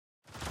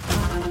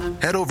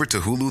Head over to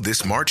Hulu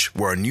this March,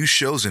 where our new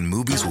shows and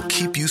movies will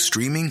keep you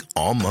streaming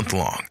all month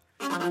long.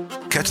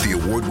 Catch the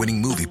award-winning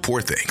movie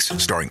Poor Things,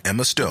 starring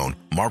Emma Stone,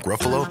 Mark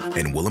Ruffalo,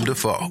 and Willem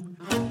Dafoe.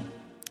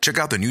 Check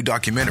out the new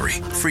documentary,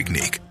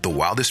 Freaknik, The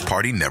Wildest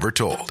Party Never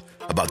Told,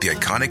 about the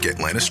iconic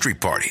Atlanta Street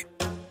Party.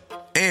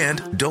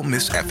 And don't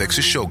miss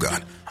FX's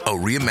Shogun, a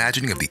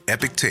reimagining of the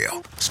epic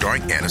tale,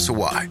 starring Anna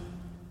Sawai.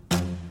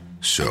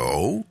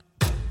 So,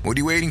 what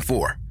are you waiting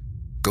for?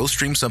 Go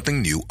stream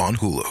something new on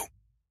Hulu.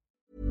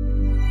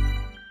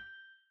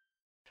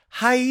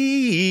 Hi,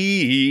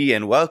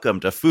 and welcome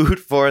to Food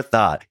for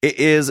Thought. It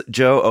is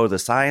Joe O, the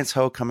Science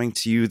Ho, coming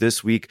to you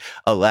this week.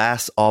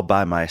 Alas, all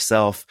by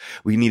myself.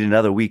 We need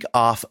another week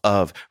off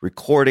of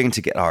recording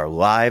to get our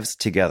lives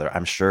together.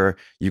 I'm sure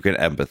you can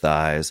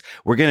empathize.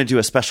 We're going to do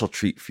a special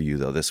treat for you,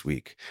 though, this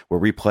week. We're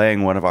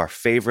replaying one of our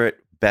favorite,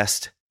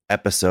 best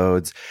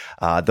episodes.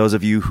 Those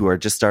of you who are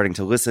just starting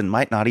to listen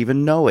might not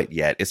even know it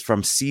yet. It's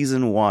from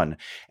season 1,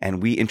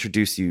 and we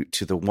introduce you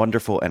to the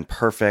wonderful and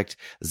perfect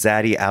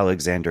Zaddy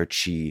Alexander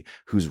Chee,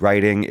 whose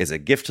writing is a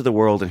gift to the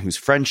world and whose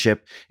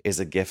friendship is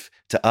a gift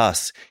to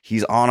us.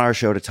 He's on our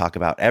show to talk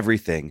about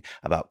everything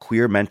about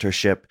queer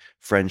mentorship,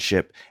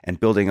 friendship, and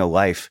building a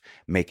life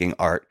making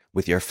art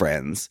with your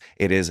friends.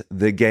 It is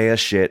the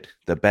gayest shit,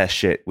 the best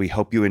shit. We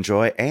hope you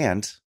enjoy,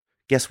 and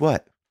guess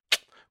what?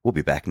 We'll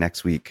be back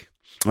next week.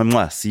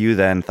 See you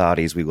then,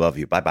 thoughties. We love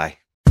you. Bye-bye.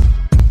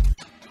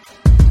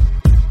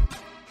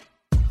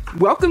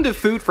 Welcome to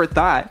Food for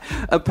Thought,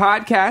 a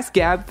podcast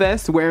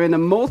gabfest wherein a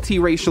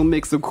multiracial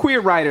mix of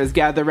queer writers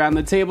gather around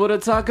the table to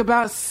talk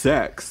about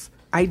sex,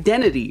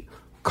 identity,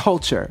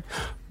 culture,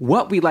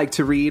 what we like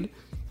to read,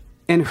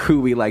 and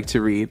who we like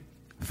to read.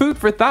 Food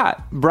for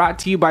Thought, brought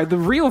to you by The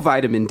Real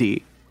Vitamin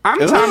D. I'm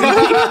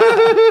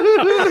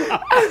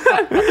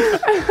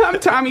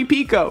Tommy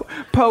Pico,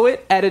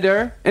 poet,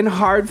 editor, and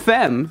hard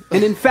femme.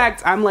 And in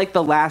fact, I'm like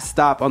the last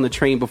stop on the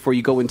train before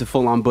you go into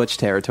full-on butch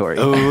territory.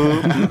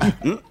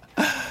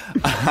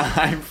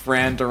 I'm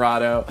Fran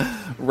Dorado,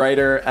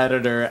 writer,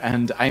 editor,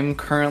 and I'm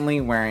currently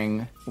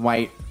wearing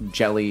white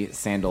jelly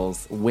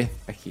sandals with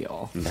a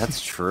heel.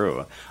 That's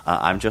true.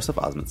 I'm Joseph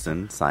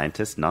Osmundson,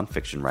 scientist,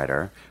 nonfiction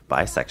writer,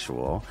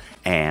 bisexual,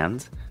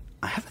 and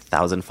I have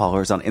 1,000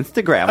 followers on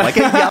Instagram, like a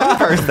young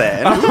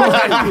person.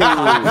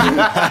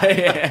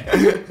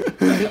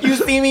 You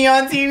see me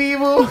on TV,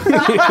 boo?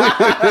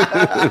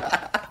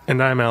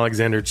 And I'm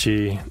Alexander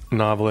Chee,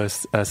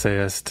 novelist,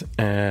 essayist,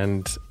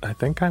 and I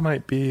think I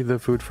might be the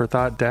Food for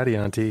Thought daddy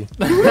auntie.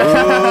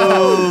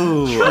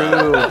 True.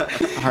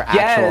 Our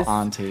actual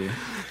auntie.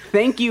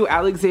 Thank you,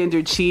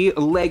 Alexander Chee,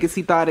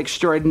 legacy thought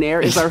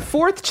extraordinaire, is our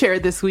fourth chair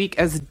this week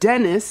as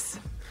Dennis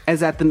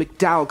is at the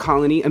MacDowell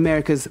Colony,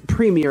 America's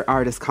premier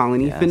artist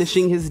colony,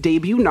 finishing his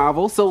debut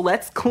novel. So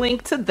let's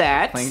clink to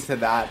that. Clink to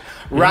that.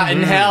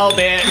 Rotten hell,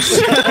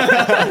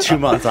 bitch. 2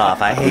 months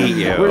off. I hate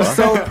you. We're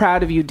so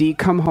proud of you, D.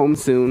 Come home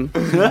soon.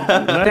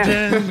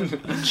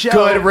 Joe,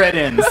 Good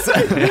riddance.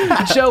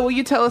 Joe, will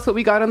you tell us what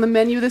we got on the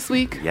menu this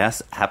week?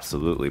 Yes,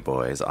 absolutely,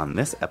 boys. On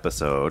this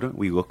episode,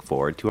 we look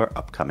forward to our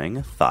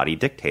upcoming Thoughty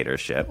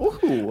dictatorship.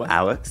 Ooh.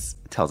 Alex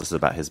tells us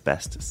about his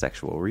best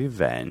sexual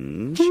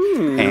revenge.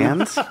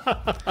 And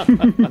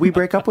we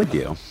break up with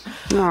you.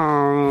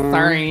 Aww.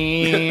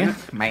 Sorry.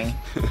 Bye.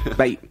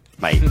 Bye.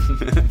 Bye.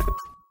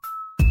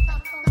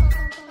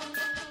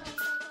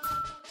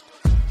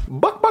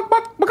 Buck, buck,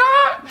 buck, buck.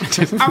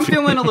 I'm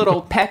feeling a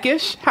little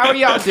peckish. How are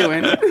y'all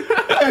doing?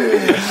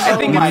 I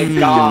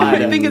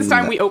think it's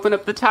time we open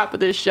up the top of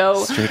this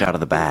show. Straight out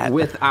of the bat.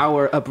 With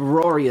our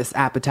uproarious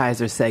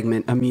appetizer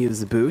segment,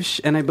 Amuse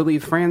Bouche. And I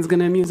believe Fran's going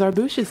to amuse our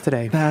bouches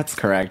today. That's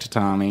correct,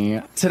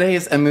 Tommy.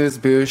 Today's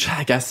amuse-bouche,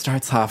 I guess,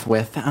 starts off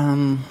with,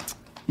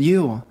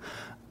 you,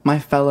 my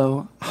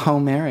fellow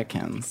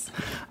Ho-Americans.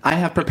 I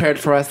have prepared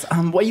for us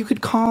what you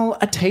could call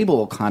a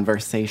table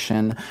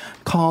conversation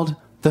called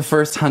The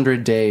First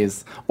 100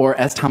 Days, or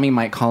as Tommy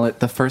might call it,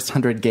 The First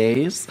 100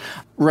 Gays.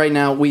 Right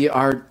now, we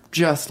are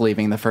just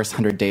leaving the first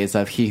 100 days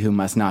of He Who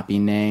Must Not Be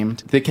Named,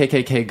 the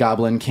KKK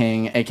Goblin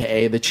King,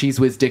 a.k.a. the Cheese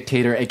Whiz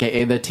Dictator,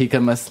 a.k.a. the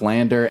Tikka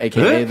Slander,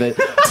 a.k.a. the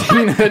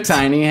Tina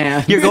Tiny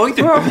Hands. You're going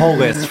through our whole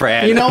list,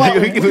 Fran. You know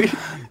what?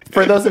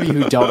 For those of you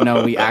who don't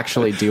know, we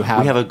actually do have...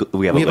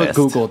 We have a list.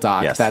 Google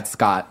Doc that's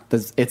got...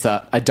 It's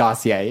a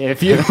dossier,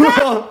 if you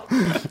will,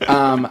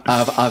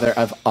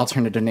 of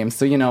alternative names.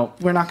 So,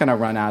 we're not going to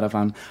run out of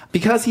them.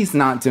 Because he's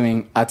not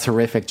doing a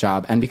terrific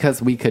job, and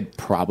because we could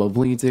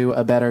probably do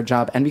a better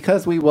job, and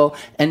because we will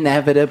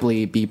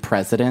inevitably be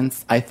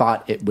presidents, I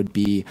thought it would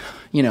be,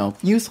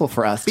 useful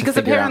for us because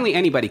to figure apparently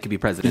anybody could be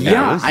president.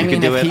 Yeah, I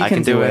mean, if he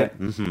can do it,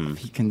 if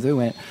he can do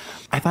it,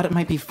 I thought it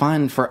might be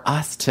fun for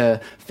us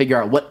to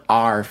figure out what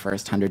our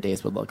first 100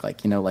 days would look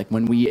like. Like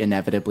when we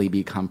inevitably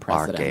become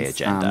presidents. Our gay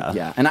agenda.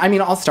 Yeah, and I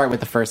mean, I'll start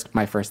with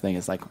my first thing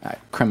is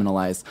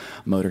criminalize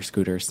motor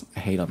scooters.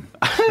 I hate them.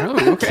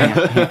 Oh, okay.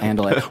 Can't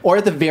handle it. Or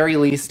at the very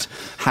least,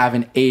 have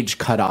an age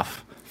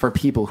cutoff for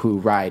people who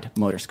ride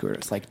motor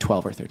scooters, like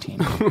 12 or 13.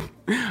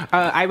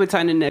 I would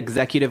sign an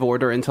executive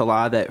order into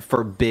law that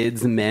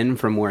forbids men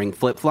from wearing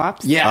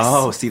flip-flops. Yes.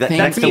 Oh, see, Thank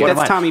that's you. the one of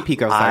That's mine. Tommy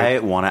Pico. I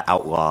want to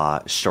outlaw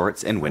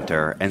shorts in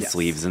winter and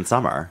sleeves in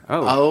summer.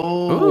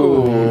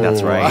 Oh.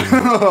 That's right.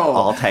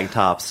 All tank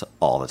tops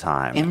all the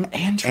time.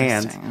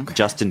 Interesting. And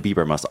Justin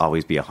Bieber must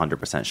always be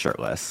 100%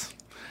 shirtless.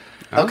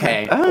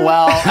 Okay.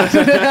 Well,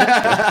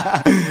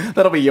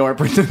 that'll be your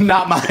president,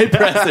 not my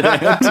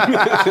president.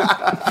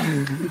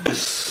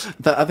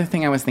 The other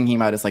thing I was thinking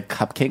about is like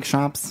cupcake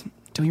shops.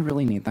 Do we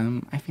really need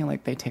them? I feel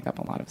like they take up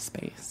a lot of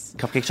space.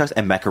 Cupcake shops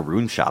and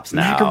macaroon shops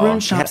now. Macaroon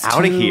shops, Get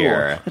out of too.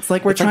 here. It's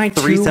like we're trying too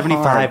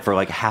 $3.75 hard. for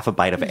like half a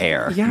bite of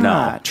air. Yeah,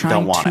 No, trying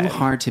don't want too it.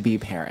 hard to be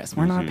Paris.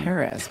 We're not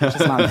Paris. We're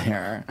just not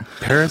there.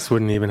 Paris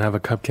wouldn't even have a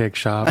cupcake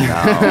shop.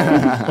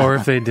 Or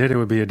if they did, it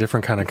would be a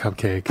different kind of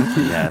cupcake.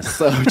 Yes.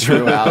 So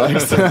true,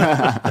 Alex.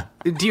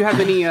 Do you have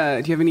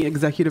any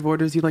executive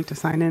orders you'd like to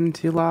sign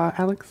into law,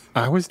 Alex?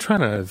 I was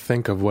trying to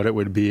think of what it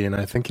would be, and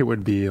I think it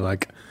would be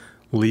like,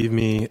 leave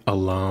me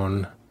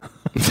alone.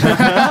 In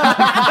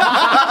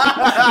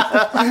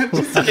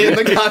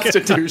the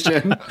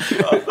Constitution.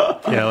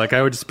 Yeah, like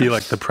I would just be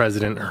like the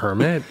president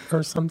hermit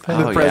or something.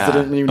 Oh, The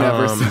president you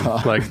never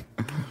saw. Like,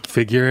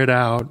 figure it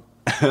out.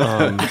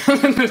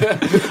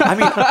 I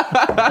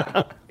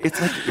mean, it's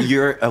like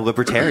you're a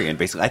libertarian,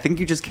 basically. I think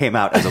you just came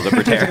out as a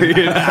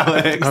libertarian,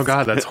 Alex. Oh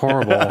God, that's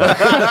horrible.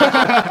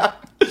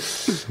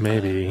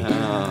 Maybe.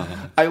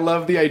 I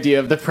love the idea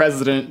of the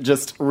president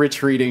just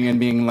retreating and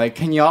being like,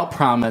 can y'all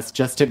promise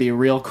just to be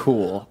real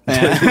cool?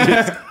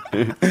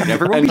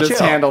 Never will And be just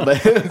chill. handle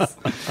this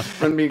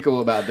and be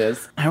cool about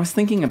this. I was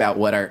thinking about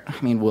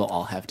we'll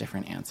all have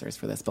different answers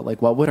for this, but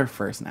like, what would our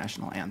first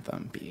national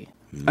anthem be?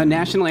 A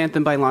national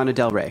anthem by Lana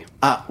Del Rey.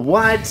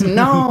 What?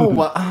 No.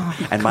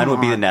 Oh, And mine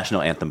would be the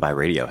national anthem by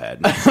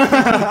Radiohead.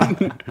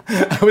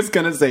 I was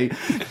going to say,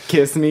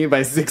 Kiss Me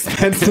by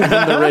Sixpence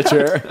None the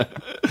Richer.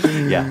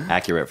 Yeah,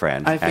 accurate,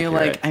 friend. I feel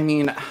Accurate. like,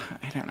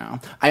 I don't know.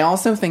 I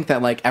also think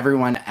that like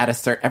everyone at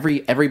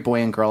every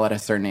boy and girl at a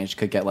certain age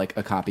could get like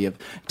a copy of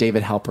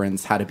David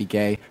Halperin's How to Be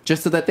Gay,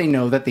 just so that they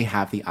know that they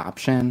have the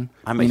option.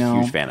 I'm a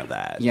huge fan of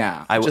that.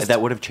 Yeah,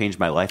 That would have changed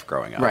my life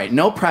growing up. Right,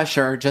 no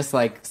pressure, just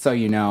like so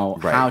you know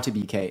Right. how to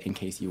be gay in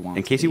case you want.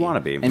 In case you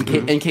wanna be. in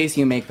case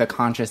you make the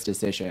conscious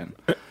decision.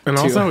 And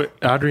to- also,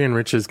 Adrian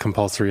Rich's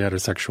compulsory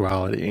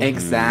heterosexuality.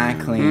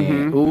 Exactly.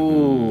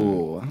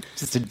 Ooh,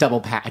 just a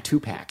two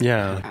pack.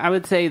 Yeah. I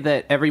would say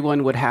that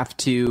everyone would have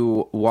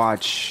to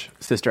watch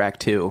Sister Act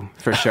 2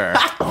 for sure.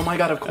 Oh my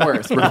god, of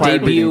course. Required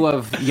Debut reading.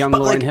 of young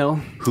Lauryn Hill.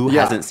 Who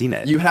Yeah. hasn't seen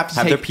it? You have to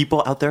there take-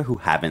 people out there who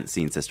haven't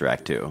seen Sister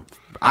Act 2?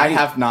 I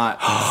have not.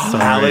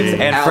 Alex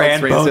and Alex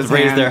Fran raised both his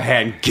raised hand. their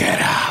hand. Get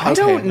out. I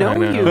don't know I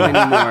know. you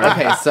anymore.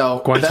 Okay,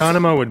 so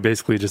Guantanamo would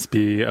basically just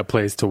be a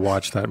place to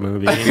watch that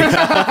movie.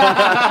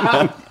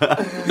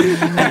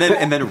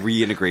 and then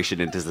reintegration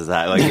into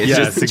society. Like it's Yes,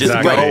 just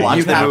exactly. go watch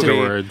You the have to- movie.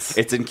 Afterwards.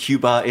 It's in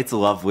Cuba. It's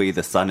lovely.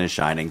 The sun is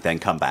shining. Then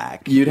come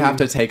back. You'd have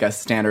to take a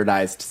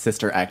standardized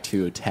Sister Act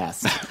 2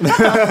 test.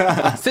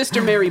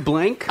 Sister Mary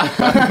Blank.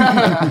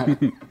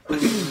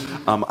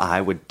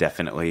 I would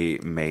definitely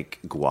make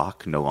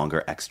guac no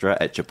longer extra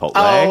at Chipotle.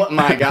 Oh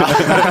my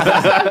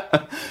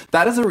god.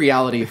 That is a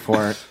reality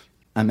for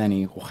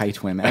many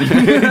white women.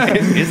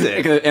 Is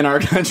it? In our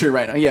country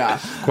right now. Yeah.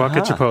 Guac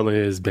at Chipotle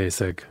is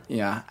basic.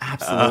 Yeah,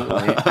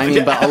 absolutely. I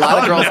mean, but a lot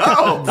of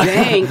girls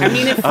Dang. I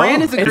mean, if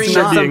Fran is agreeing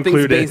should that be something's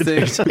included.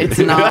 basic. it's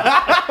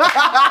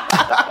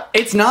not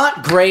it's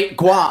not great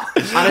guac.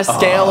 On a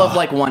scale of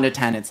like 1 to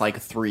 10, it's like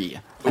 3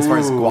 as far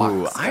as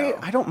guac.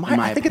 I don't mind. in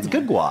my I think it's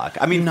good opinion. guac.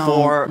 I mean, No.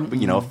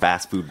 for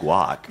fast food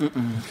guac.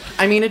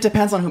 I mean, it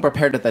depends on who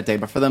prepared it that day,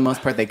 but for the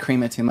most part, they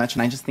cream it too much,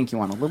 and I just think you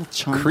want a little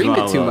chunk. Cream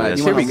it too Oh, much. yes.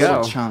 You Here want we a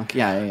little go. chunk.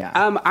 Yeah.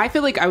 I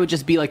feel like I would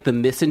just be like the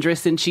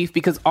misandrist in chief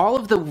because all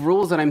of the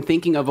rules that I'm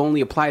thinking of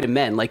only apply to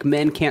men. Like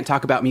men can't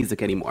talk about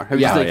music anymore. I'm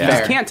Yeah, just like, you fair.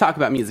 just can't talk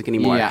about music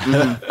anymore.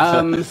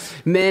 Yeah.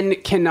 Men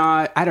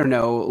cannot. I don't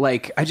know.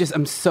 Like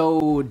I'm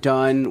so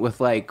done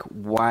with like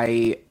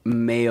white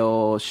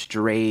male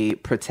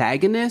straight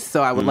protagonists.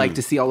 So I would like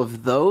to see all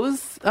of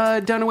those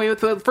done away with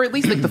for at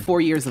least like the 4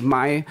 years of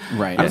my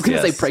Right. I was going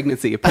to Yes. say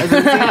pregnancy.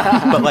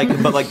 but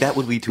like that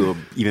would lead to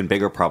an even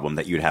bigger problem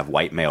that you'd have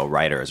white male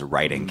writers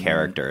writing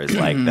characters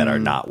like that are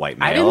not white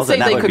males. I didn't say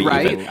and that they would could be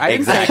write. even- I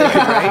didn't say they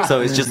exactly. could write. So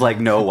it's just like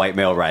no white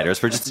male writers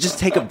for just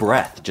take a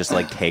breath, just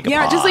like take a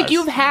Yeah, pause. just like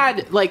you've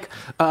had like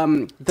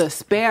the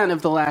span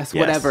of the last Yes.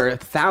 whatever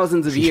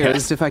thousands of years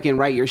Yes. to fucking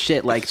write your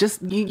shit. Like,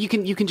 just you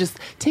can just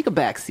take a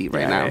back seat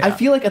right now. yeah. I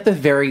feel like at the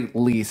very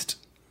least,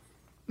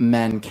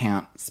 men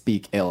can't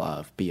speak ill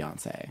of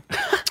Beyonce.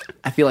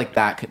 I feel like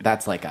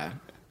that's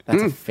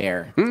a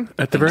fair.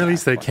 At the very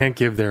least, they can't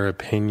give their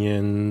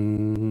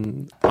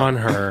opinion on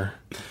her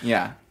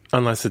Yeah.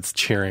 unless it's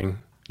cheering.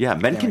 yeah,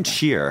 men can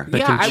cheer.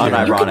 Yeah, can I cheer. mean,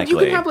 unironically. you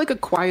can have like a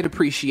quiet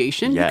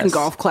appreciation. You can Yes.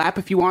 golf clap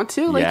if you want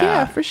to. Like, Yeah.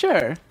 yeah, for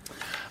sure.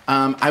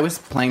 I was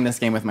playing this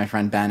game with my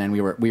friend Ben, and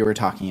we were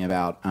talking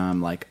about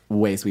like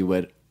ways we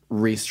would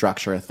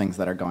restructure things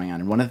that are going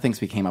on. And one of the things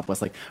we came up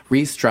was like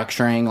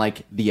restructuring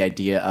like the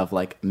idea of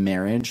like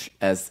marriage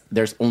as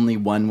there's only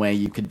one way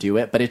you could do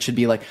it, but it should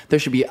be like there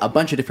should be a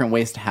bunch of different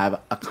ways to have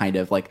a kind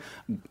of like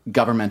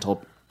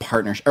governmental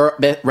partnership, or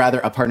rather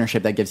a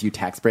partnership that gives you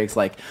tax breaks,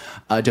 like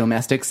a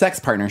domestic sex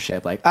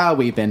partnership, like, oh,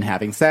 we've been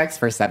having sex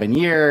for 7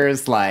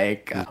 years,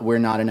 like we're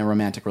not in a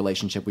romantic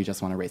relationship, we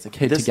just want to raise a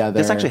kid together.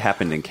 This actually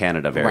happened in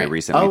Canada very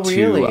recently. Oh,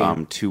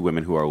 really? Two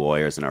women who are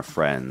lawyers and are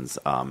friends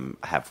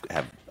have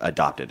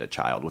adopted a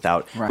child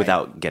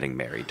without getting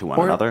married to one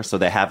another, so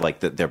they have like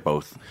they're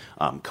both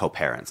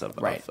co-parents of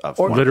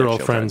or one literal of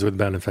their friends with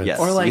benefits. Yes.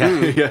 Or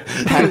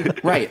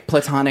like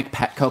platonic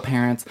pet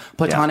co-parents,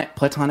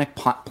 platonic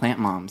plant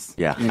moms.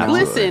 Yeah. You know?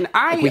 Listen,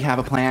 we have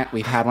a plant.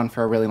 We've had one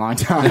for a really long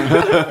time.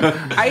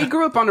 I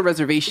grew up on a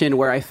reservation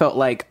where I felt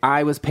like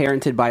I was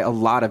parented by a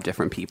lot of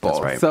different people.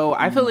 That's right. So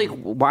I feel like,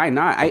 why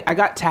not? I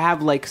got to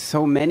have like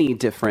so many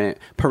different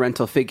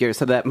parental figures,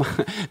 so that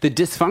the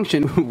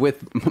dysfunction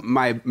with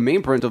my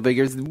main parental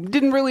figures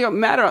didn't really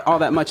matter all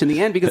that much in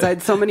the end, because I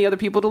had so many other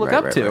people to look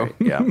up to. Right.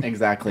 Yeah,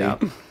 exactly. Yeah.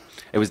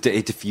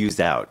 It diffused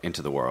out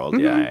into the world.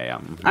 Mm-hmm.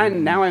 Yeah.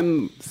 And now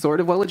I'm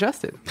sort of well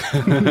adjusted.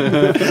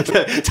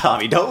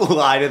 Tommy, don't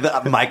lie to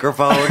the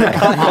microphone.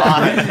 Come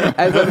on.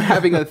 As I'm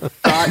having a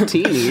thought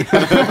teeny.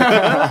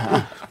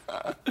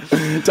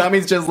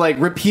 Tommy's just like,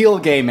 repeal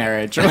gay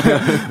marriage.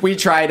 We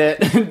tried it.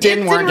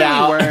 Didn't work really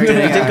out. work. It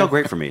didn't go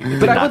great for me.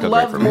 But I would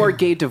love more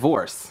gay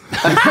divorce.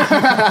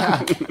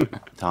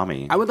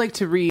 Tommy. I would like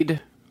to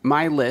read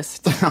my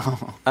list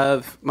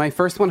of my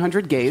first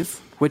 100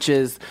 gays, which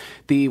is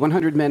the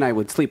 100 men I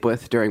would sleep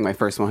with during my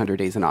first 100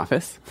 days in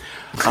office.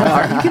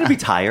 Are you going to be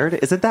tired?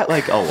 Isn't that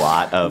like a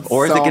lot of,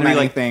 or is it going to be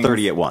like things.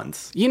 30 at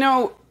once? You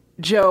know,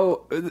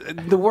 Joe,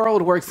 the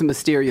world works in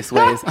mysterious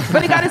ways.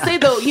 But I gotta say,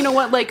 though, you know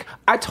what? Like,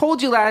 I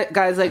told you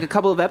guys like a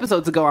couple of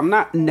episodes ago, I'm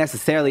not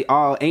necessarily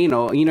all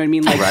anal. You know what I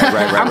mean? Like,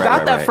 I'm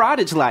about that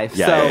fraudage life.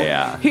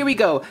 Yeah. Here we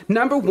go.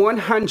 Number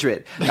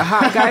 100. The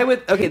hot guy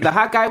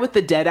with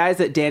the dead eyes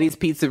at Danny's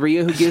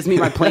Pizzeria who gives me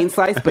my plain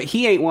slice, but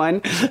he ain't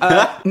one.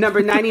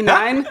 Number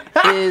 99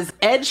 is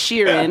Ed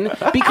Sheeran.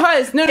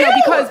 Because let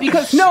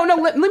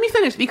me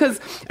finish.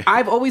 Because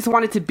I've always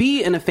wanted to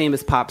be in a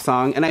famous pop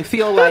song, and I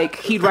feel like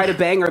he'd write a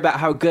banger about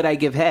how good I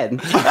give head.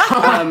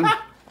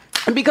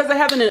 Because I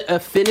have an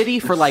affinity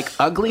for like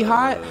ugly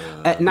hot.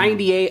 At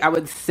 98, I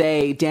would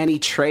say Danny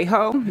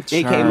Trejo,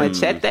 aka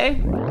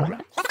Machete.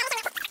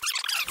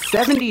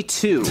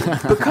 72.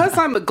 Because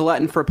I'm a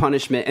glutton for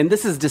punishment, and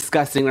this is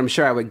disgusting, I'm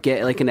sure I would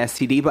get like an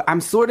STD, but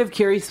I'm sort of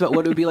curious about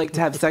what it would be like to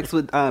have sex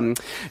with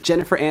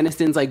Jennifer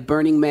Aniston's like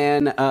Burning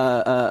Man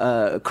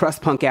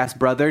crust punk ass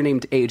brother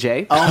named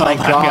AJ. Oh my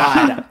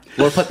God.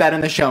 We'll put that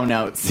in the show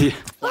notes.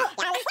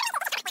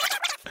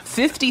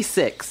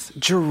 56,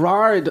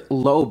 Gerard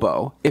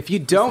Lobo. If you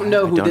don't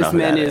know who this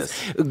man is,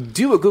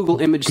 do a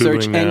Google image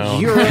search, and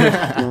you're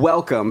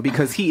welcome,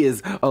 because he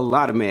is a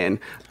lot of man.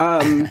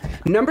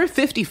 Number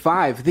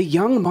 55, the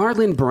young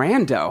Marlon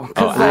Brando.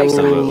 Oh,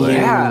 absolutely.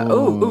 Yeah.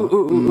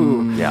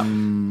 Ooh. Yeah.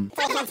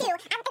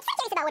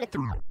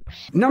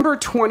 Number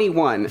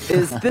 21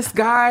 is this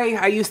guy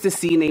I used to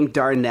see named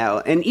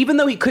Darnell, and even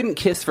though he couldn't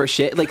kiss for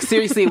shit, like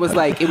seriously, he was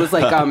like he was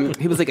like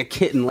a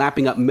kitten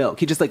lapping up milk.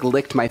 He just like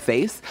licked my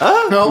face.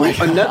 Oh my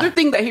God. Another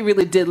thing that he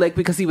really did, like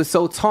because he was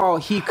so tall,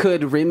 he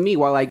could rim me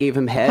while I gave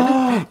him head.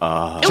 It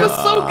was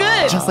so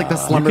good. Just like the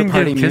Slumber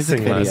Party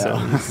music video.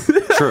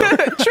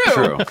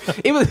 True.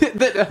 It was. Now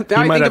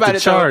you I might think have about to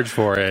it, charge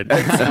for it.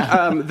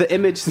 the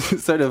image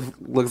sort of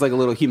looks like a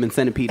little human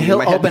centipede.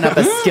 He'll open up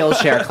a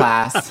Skillshare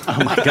class.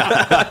 Oh my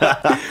God.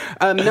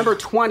 Number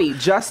 20,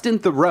 Justin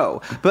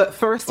Theroux. But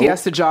first, he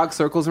has to jog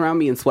circles around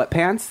me in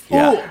sweatpants.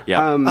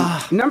 Yeah.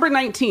 Number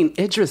 19,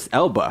 Idris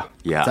Elba.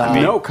 Yeah.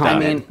 No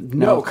comment.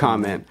 No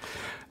comment.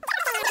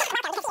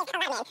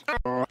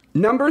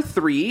 Number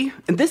 3,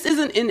 and this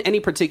isn't in any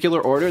particular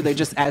order, they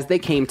just as they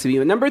came to me.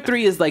 But number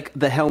 3 is like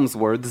the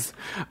Helmsworths.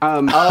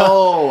 And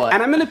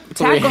I'm going to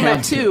tag on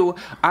that too.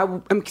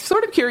 I'm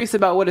sort of curious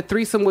about what a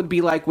threesome would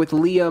be like with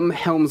Liam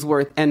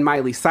Hemsworth and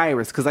Miley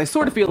Cyrus, because I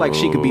sort of feel like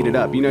she could beat it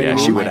up. You know what I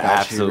mean? She would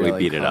absolutely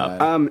beat it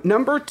up.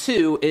 Number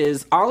 2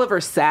 is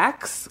Oliver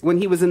Sacks when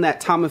he was in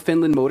that Tom of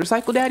Finland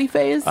motorcycle daddy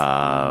phase.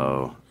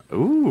 Oh.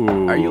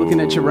 Ooh. Are you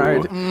looking at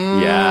Gerard?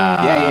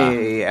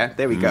 Yeah.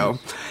 There we go.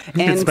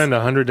 You could spend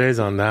 100 days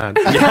on that.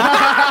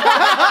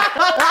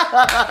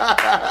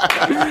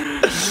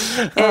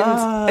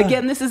 And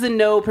again, this is in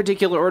no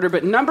particular order,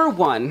 but number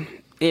 1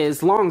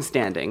 is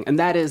long-standing, and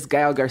that is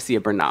Gael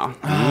Garcia Bernal.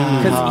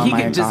 Because he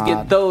can just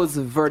get those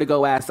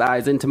vertigo-ass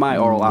eyes into my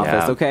oral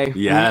office, okay?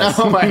 Yes.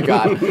 Oh my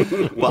God.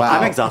 Well,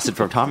 I'm exhausted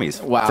from Tommy's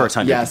first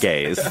 100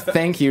 gays.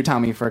 Thank you,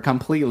 Tommy, for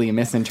completely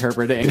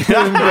misinterpreting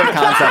the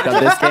concept of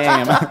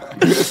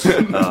this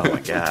game. Oh my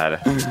God.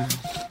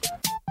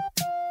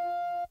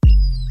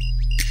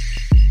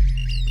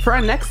 For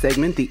our next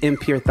segment, the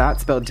Impure Thought,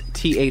 spelled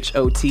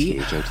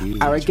T-H-O-T,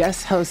 our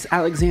guest host,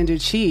 Alexander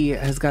Chi,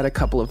 has got a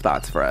couple of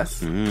thoughts for us.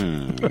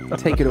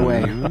 Take it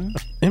away.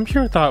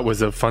 Impure Thought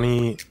was a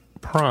funny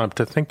prompt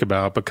to think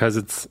about, because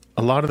it's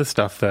a lot of the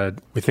stuff that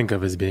we think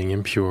of as being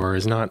impure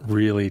is not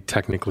really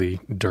technically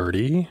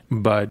dirty,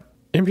 but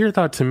impure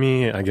thought to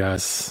me, I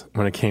guess,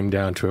 when it came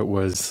down to it,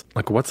 was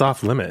like, what's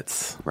off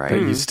limits that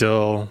you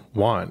still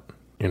want,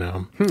 you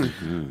know?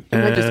 And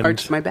I just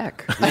arched my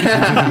back.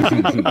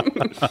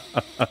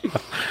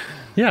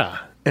 Yeah.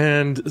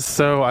 And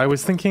so I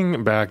was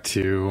thinking back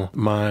to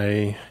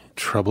my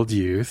troubled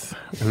youth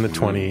in the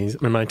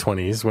 20s, in my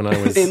 20s, when I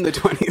was In the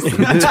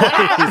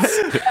 20s.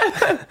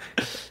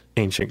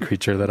 ancient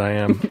creature that I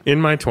am,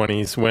 in my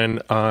 20s, when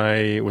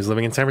I was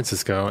living in San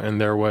Francisco, and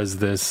there was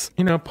this,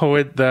 you know,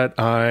 poet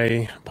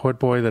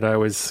boy that I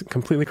was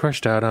completely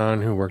crushed out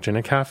on, who worked in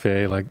a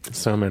cafe, like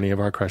so many of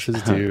our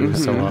crushes do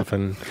so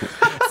often.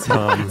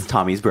 It's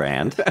Tommy's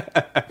brand.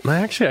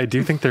 I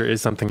do think there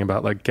is something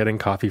about like getting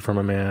coffee from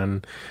a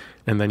man,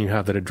 and then you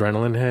have that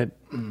adrenaline hit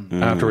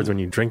afterwards when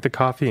you drink the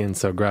coffee, and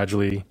so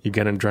gradually you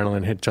get an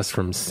adrenaline hit just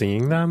from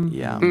seeing them.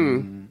 Yeah.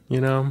 You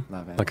know,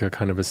 Love it. like a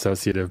kind of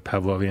associative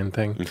Pavlovian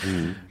thing.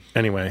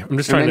 Anyway, I'm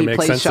just And trying then to he make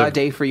plays sense of...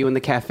 Sade for you in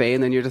the cafe,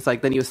 and then you're just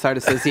like, then you start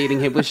associating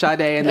him with Sade,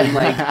 and then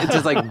like it's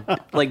just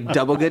like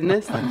double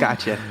goodness. Like,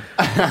 gotcha.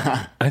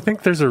 I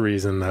think there's a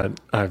reason that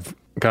I've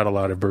got a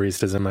lot of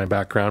baristas in my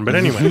background. But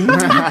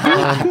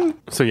anyway,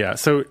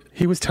 so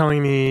he was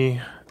telling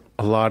me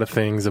a lot of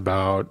things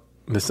about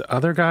this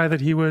other guy that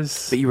he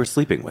was But you were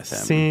sleeping with him.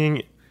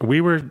 seeing.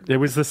 It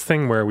was this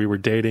thing where we were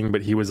dating,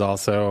 but he was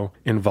also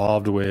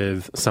involved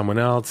with someone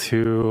else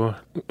who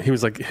he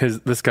was like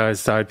this guy's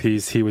side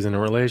piece. He was in a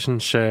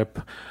relationship.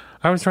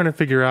 I was trying to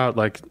figure out,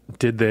 like,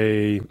 did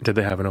they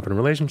have an open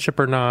relationship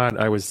or not?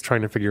 I was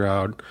trying to figure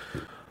out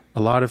a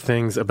lot of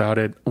things about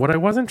it. What I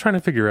wasn't trying to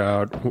figure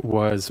out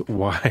was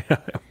why I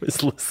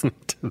was listening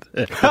to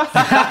this.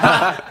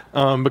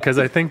 Because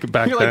I think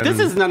back You're then... like, this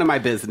is none of my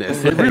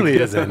business. It really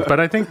isn't. But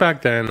I think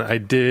back then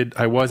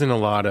I was in a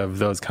lot of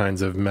those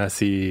kinds of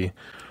messy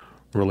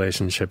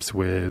relationships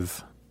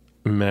with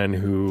men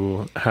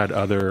who had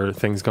other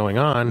things going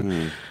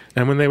on.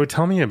 And when they would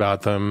tell me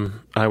about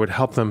them, I would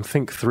help them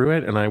think through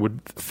it, and I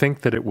would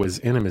think that it was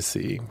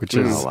intimacy, which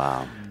is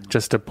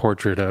just a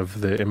portrait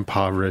of the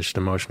impoverished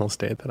emotional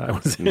state that I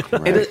was in.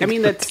 I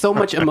mean, that's so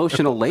much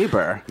emotional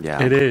labor.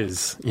 Yeah. It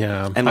is,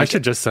 yeah. And I like-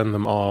 should just send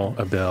them all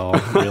a bill,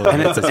 really.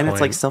 And at this it's point.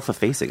 like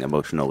self-effacing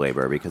emotional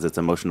labor, because it's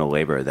emotional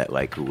labor that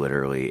like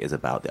literally is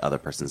about the other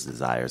person's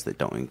desires that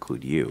don't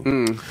include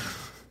you.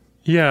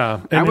 Yeah.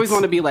 I and always it's-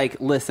 want to be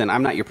like, listen,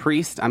 I'm not your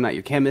priest, I'm not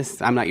your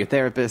chemist, I'm not your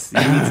therapist. You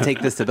need to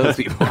take this to those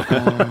people.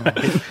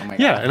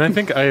 Yeah, and I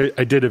think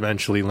I did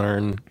eventually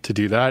learn to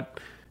do that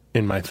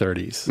in my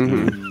 30s.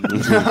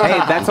 Hey,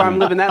 that's why I'm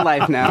living that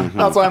life now.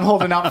 That's why I'm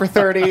holding out for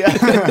 30.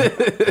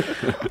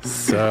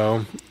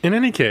 So, in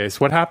any case,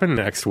 what happened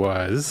next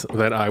was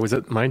that I was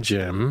at my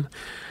gym,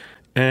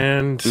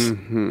 and you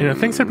know,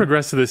 things had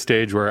progressed to this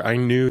stage where I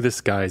knew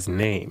this guy's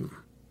name.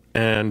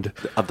 And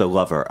Of the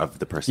lover of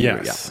the person.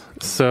 yes,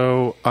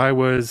 so I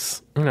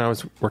was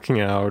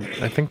working out.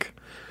 I think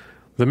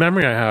the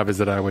memory I have is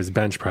that I was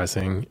bench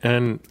pressing,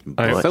 and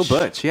I So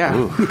butch,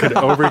 yeah. could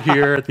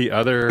overhear at the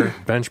other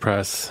bench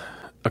press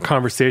a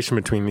conversation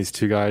between these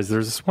two guys.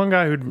 There's this one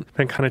guy who'd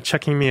been kind of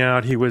checking me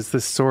out. He was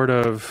this sort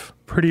of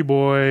pretty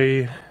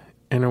boy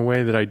in a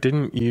way that I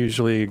didn't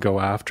usually go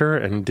after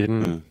and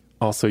didn't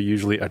also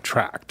usually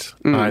attract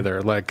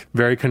either. Like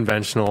very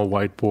conventional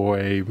white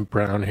boy,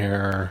 brown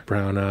hair,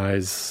 brown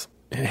eyes,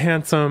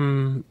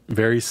 handsome,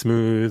 very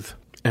smooth,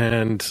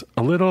 and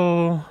a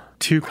little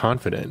too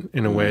confident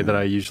in a way that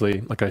I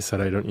usually, like I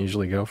said, I don't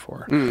usually go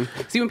for.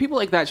 See, when people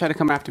like that try to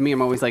come after me,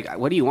 I'm always like,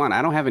 what do you want?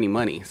 I don't have any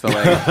money. So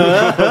like,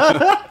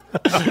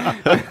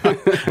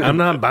 I'm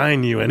not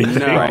buying you anything.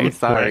 no, I'm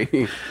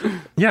sorry.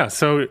 Yeah,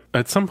 so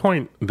at some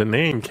point the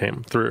name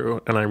came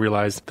through and I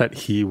realized that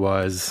he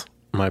was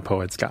my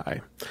poet's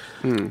guy.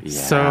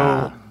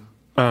 So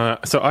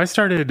I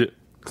started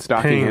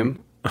Stalking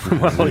him.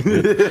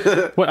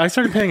 well, I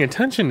started paying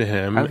attention to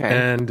him, Okay.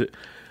 and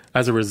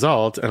as a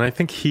result, and I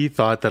think he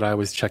thought that I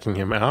was checking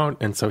him out,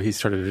 and so he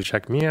started to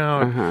check me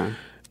out,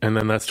 and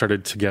then that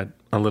started to get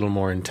a little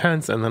more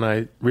intense, and then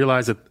I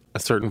realized at a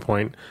certain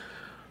point,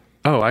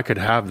 oh, I could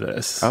have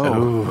this.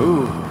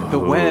 The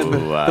web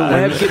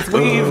gets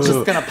weaved.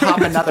 Just gonna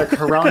pop another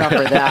Corona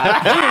for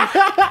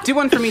that. Do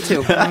one for me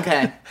too.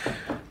 Okay.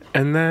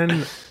 And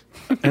then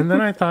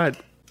I thought,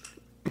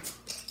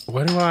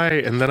 what do I...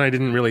 And then I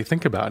didn't really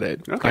think about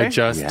it. Okay. I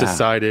just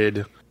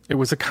decided it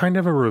was a kind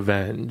of a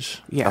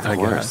revenge. Yeah, of I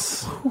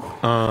course.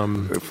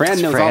 guess.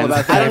 Fran knows all about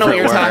I that. don't know what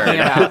you're talking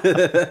about.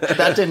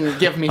 That didn't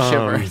give me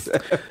shivers.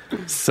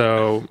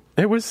 So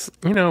it was,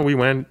 we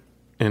went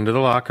into the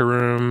locker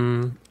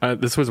room.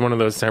 This was one of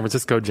those San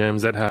Francisco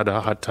gyms that had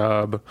a hot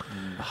tub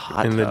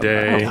in the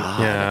day.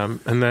 Yeah.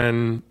 And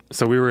then,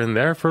 so we were in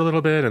there for a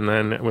little bit, and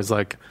then it was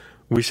like,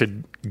 we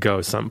should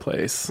go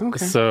someplace.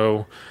 Okay.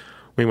 So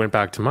we went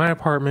back to my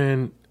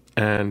apartment,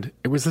 and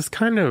it was this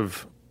kind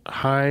of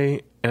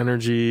high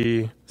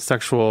energy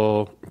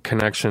sexual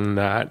connection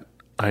that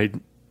I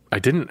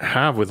didn't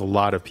have with a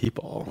lot of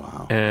people.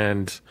 Wow.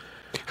 And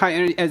How,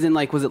 as in,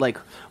 like, was it like,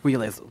 were you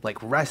like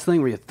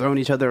wrestling? Were you throwing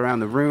each other around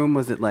the room?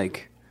 Was it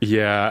like...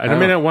 Yeah. And I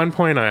mean, at one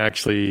point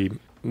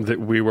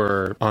we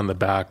were on the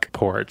back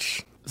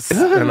porch.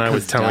 And I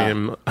was telling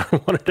him I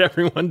wanted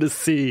everyone to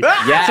see.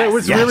 Yes, So it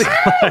was yes. really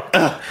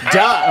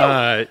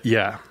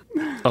yeah.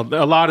 A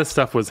lot of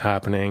stuff was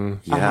happening.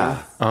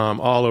 Yeah.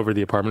 All over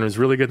the apartment. It was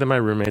really good that my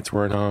roommates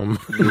weren't home.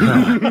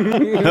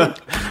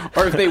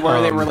 Or if they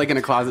were like in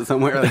a closet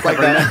somewhere. It's like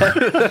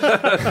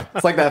that.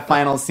 It's like that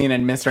final scene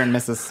in Mr. and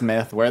Mrs.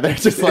 Smith where they're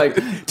just like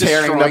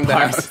tearing Destroying the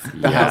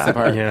house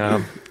apart.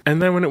 Yeah.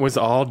 And then when it was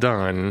all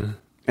done,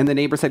 And the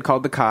neighbors had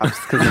called the cops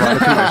because of all the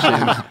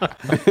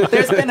commotion.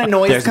 There's been a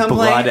noise There's complaint.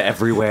 blood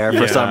everywhere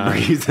for some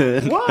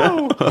reason.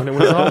 Whoa! when it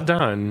was all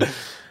done,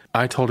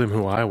 I told him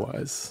who I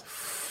was.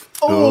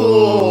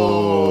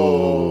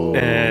 Oh!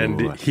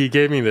 And he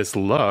gave me this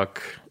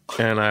look,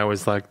 and I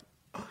was like,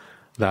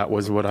 that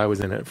was what I was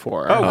in it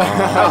for. But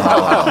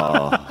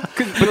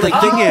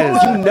like, thing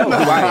is, you know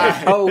who I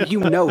am. Oh, you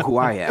know who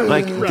I am.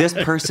 Like this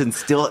person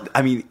still,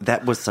 I mean,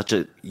 that was such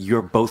a,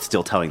 you're both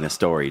still telling the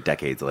story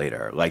decades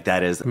later. Like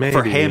that is, for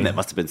Maybe. him, that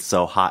must have been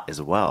so hot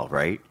as well,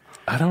 right?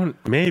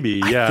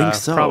 Maybe, yeah. think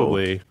so.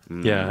 Probably.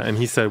 Yeah. And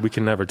he said, we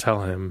can never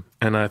tell him.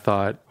 And I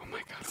thought, oh my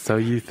God, so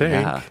you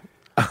think? Yeah.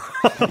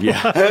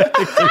 Yeah.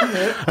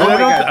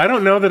 I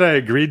don't know that I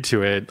agreed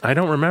to it. I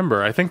don't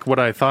remember. I think what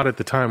I thought at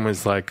the time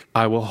was like,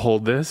 I will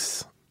hold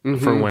this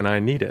for when I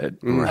need it,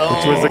 which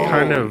was the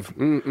kind of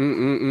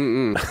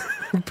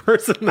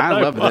person that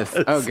I love was.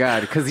 this. Oh,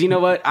 God. Because you know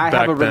what? I have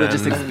Back a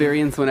religious then.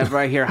 experience whenever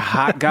I hear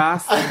hot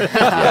goss.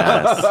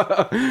 Yes.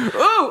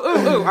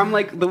 Ooh. I'm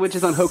like the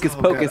witches on Hocus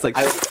Pocus. Like,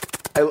 I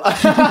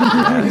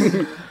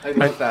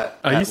love that.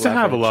 I that used to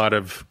have a leverage. lot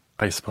of,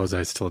 I suppose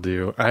I still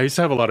do. I used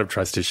to have a lot of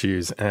trust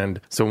issues. And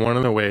so one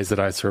of the ways that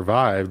I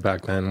survived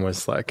back then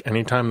was like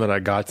anytime that I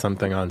got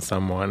something on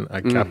someone,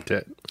 I kept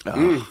it.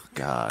 Oh,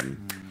 God.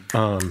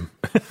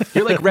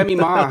 you're like Remy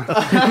Ma.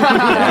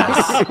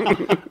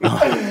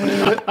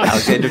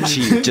 Alexander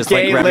Chi, just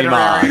Gay like Remy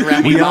Ma. literary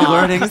Remy We are Ma.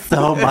 learning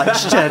so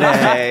much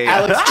today.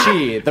 Alex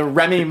Chi, the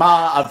Remy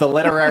Ma of the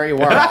literary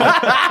world.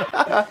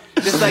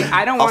 Just like,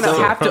 I don't want to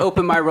Also- have to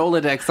open my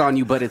Rolodex on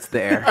you, but it's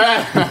there.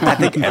 I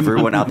think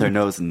everyone out there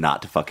knows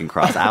not to fucking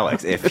cross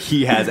Alex if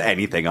he has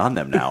anything on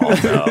them now.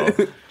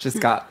 Also, Just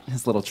got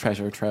his little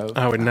treasure trove.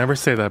 I would never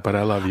say that, but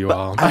I love you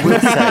all.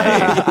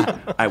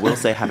 I will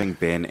say, having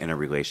been in a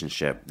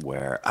relationship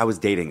where I was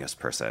dating this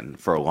person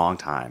for a long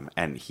time,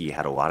 and he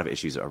had a lot of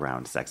issues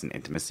around sex and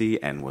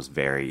intimacy, and was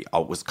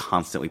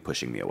constantly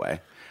pushing me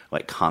away.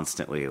 Like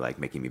constantly, like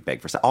making me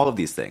beg for sex, all of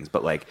these things.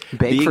 But like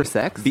Beg for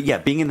sex?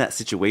 being in that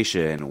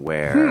situation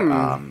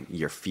where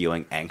you're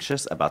feeling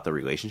anxious about the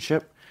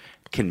relationship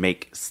can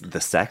make the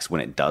sex, when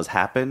it does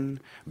happen,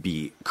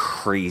 be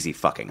crazy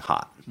fucking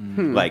hot.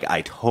 Like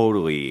I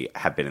totally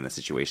have been in the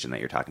situation that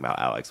you're talking about,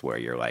 Alex, where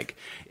you're like,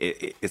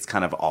 it's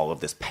kind of all of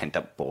this pent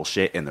up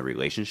bullshit in the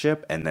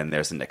relationship, and then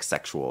there's an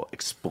sexual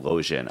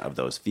explosion of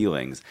those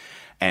feelings.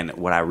 And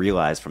what I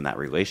realized from that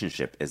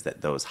relationship is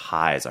that those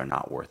highs are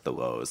not worth the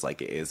lows.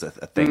 Like it is a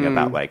thing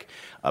about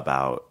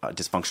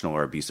dysfunctional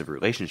or abusive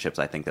relationships.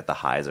 I think that the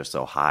highs are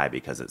so high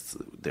because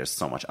there's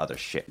so much other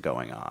shit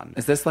going on.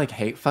 Is this like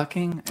hate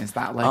fucking? Is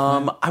that like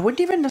I wouldn't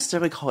even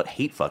necessarily call it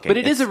hate fucking. But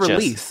it is It's a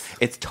release.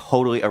 It's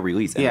totally a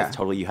release. And Yeah. it's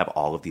totally, you have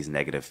all of these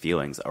negative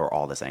feelings or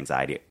all this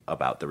anxiety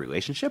about the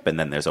relationship. And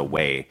then there's a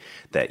way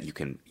that you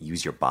can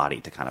use your body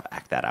to kind of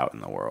act that out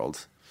in the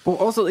world. Well,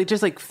 also, it's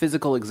just like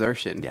physical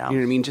exertion. Yeah. You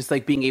know what I mean? Just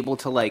like being able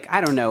to, like, I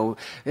don't know,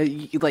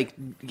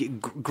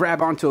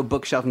 grab onto a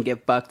bookshelf and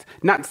get fucked.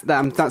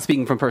 I'm not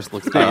speaking from personal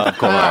experience. Of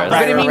course. But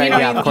I mean,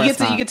 yeah, of you course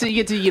get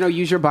to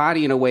use your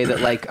body in a way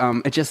that like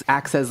it just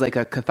acts as like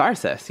a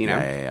catharsis. You know?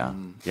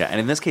 Yeah. And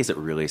in this case, it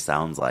really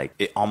sounds like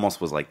it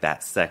almost was like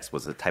that sex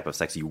was the type of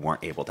sex you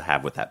weren't able to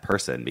have with that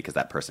person because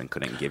that person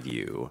couldn't give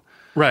you.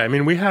 Right. I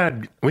mean, we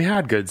had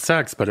good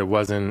sex, but it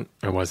wasn't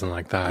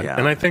like that. Yeah.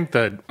 And I think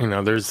that,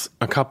 there's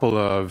a couple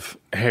of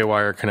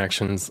haywire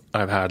connections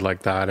I've had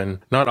like that, and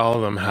not all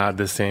of them had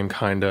the same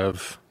kind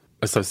of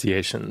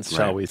associations,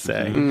 shall we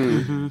say.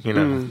 Mm-hmm. You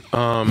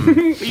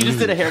You just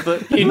did a hair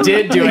flip. You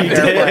did do it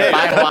there.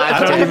 I I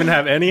watched don't it. even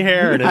have any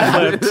hair and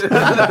it flipped. It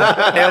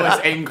was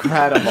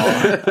incredible.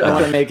 I'm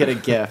going to make it a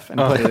GIF and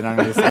put it on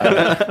your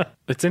side.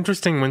 It's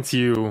interesting once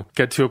you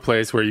get to a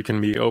place where you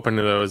can be open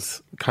to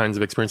those kinds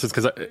of experiences.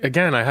 Because,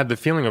 again, I had the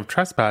feeling of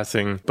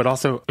trespassing. But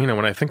also,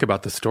 when I think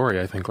about the story,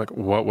 I think, like,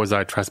 what was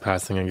I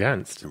trespassing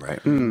against? Right.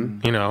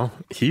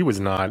 He was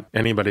not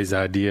anybody's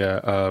idea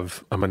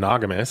of a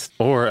monogamist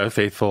or a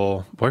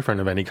faithful boyfriend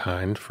of any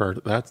kind.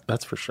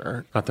 That's for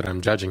sure. Not that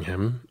I'm judging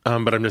him,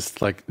 but I'm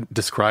just, like,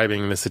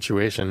 describing the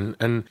situation.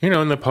 And,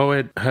 and the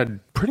poet had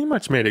pretty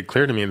much made it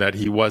clear to me that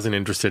he wasn't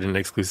interested in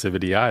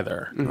exclusivity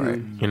either.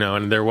 Right.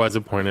 And there was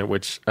a point at which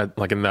which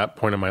like in that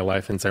point in my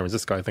life in San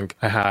Francisco, I think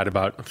I had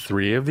about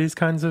 3 of these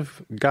kinds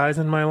of guys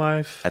in my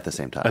life. At the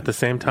same time. At the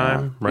same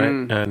time, right?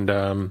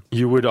 And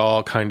you would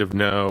all kind of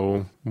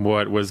know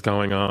what was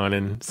going on,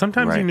 and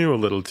sometimes you knew a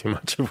little too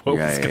much of what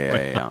was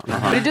going on.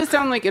 But it does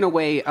sound like, in a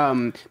way,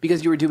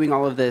 because you were doing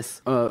all of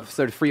this sort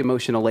of free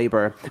emotional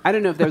labor, I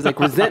don't know if there was like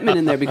resentment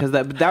in there, because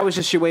that was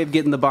just your way of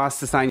getting the boss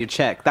to sign your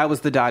check. That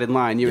was the dotted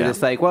line. You were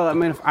just like, well, I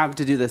mean, if I have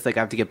to do this, like, I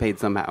have to get paid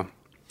somehow.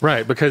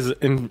 Right, because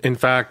in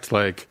fact,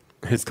 like,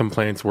 his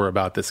complaints were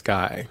about this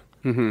guy.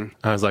 Mm-hmm.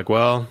 I was like,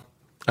 well,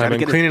 I've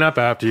been cleaning up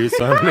after you,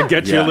 so I'm going to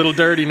get you a little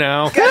dirty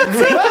now.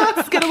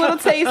 Let's get a little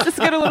taste. Let's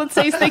get a little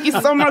taste. Thank you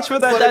so much for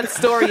that. That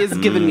story has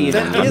given me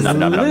that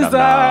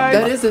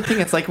is the thing.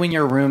 It's like when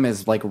your room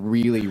is like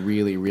really,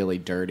 really, really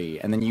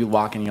dirty, and then you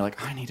walk in and you're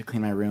like, oh, I need to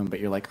clean my room, but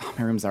you're like, oh,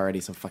 my room's already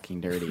so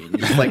fucking dirty. And you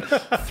just like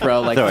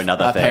throw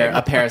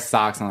a pair of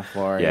socks on the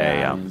floor.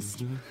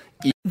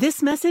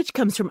 This message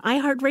comes from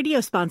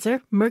iHeartRadio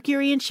sponsor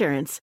Mercury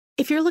Insurance.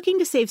 If you're looking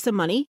to save some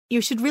money,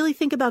 you should really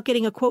think about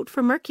getting a quote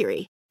from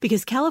Mercury,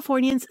 because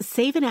Californians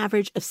save an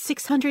average of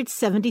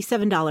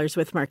 $677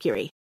 with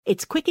Mercury.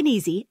 It's quick and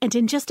easy, and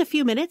in just a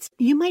few minutes,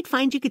 you might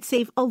find you could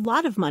save a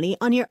lot of money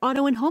on your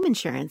auto and home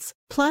insurance.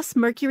 Plus,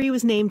 Mercury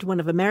was named one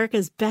of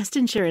America's best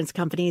insurance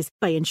companies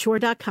by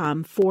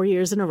Insure.com 4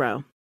 years in a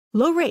row.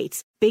 Low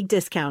rates, big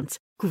discounts,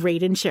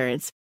 great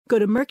insurance. Go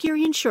to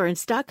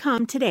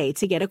MercuryInsurance.com today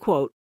to get a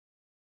quote.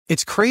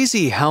 It's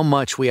crazy how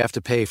much we have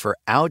to pay for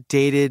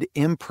outdated,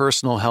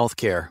 impersonal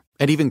healthcare,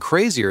 and even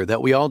crazier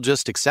that we all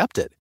just accept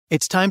it.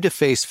 It's time to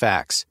face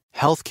facts.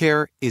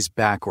 Healthcare is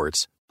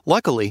backwards.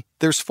 Luckily,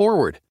 there's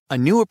Forward, a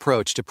new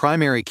approach to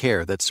primary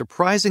care that's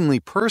surprisingly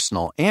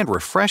personal and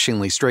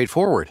refreshingly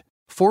straightforward.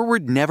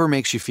 Forward never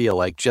makes you feel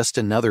like just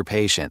another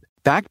patient.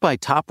 Backed by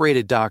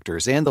top-rated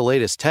doctors and the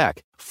latest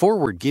tech,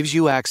 Forward gives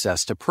you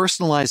access to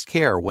personalized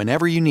care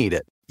whenever you need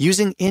it.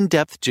 Using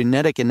in-depth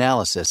genetic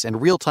analysis and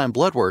real-time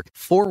blood work,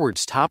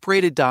 Forward's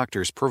top-rated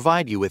doctors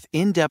provide you with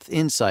in-depth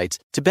insights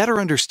to better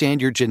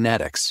understand your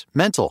genetics,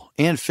 mental,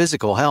 and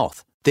physical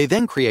health. They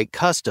then create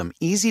custom,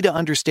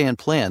 easy-to-understand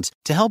plans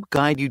to help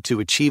guide you to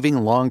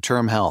achieving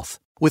long-term health.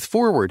 With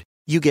Forward,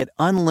 you get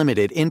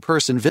unlimited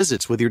in-person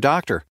visits with your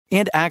doctor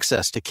and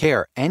access to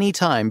care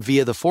anytime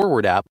via the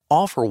Forward app,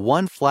 all for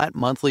one flat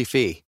monthly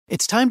fee.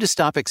 It's time to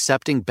stop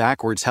accepting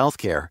backwards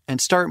healthcare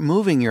and start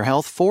moving your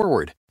health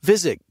forward.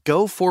 Visit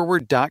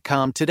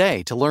GoForward.com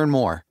today to learn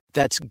more.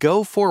 That's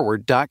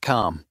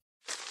GoForward.com.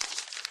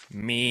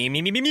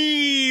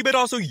 Me, but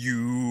also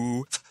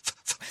you.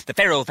 The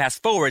Pharaoh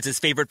fast forwards his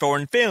favorite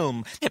foreign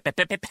film,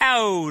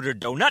 Powder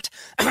Donut.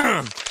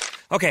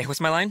 Okay,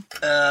 what's my line?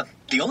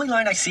 The only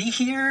line I see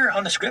here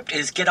on the script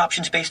is get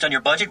options based on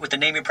your budget with the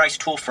Name Your Price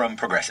tool from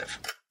Progressive.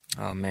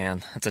 Oh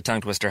man, that's a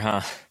tongue twister,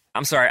 huh?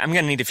 I'm sorry, I'm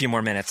gonna need a few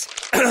more minutes.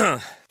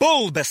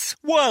 Bulbous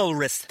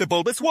Walrus, the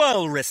Bulbous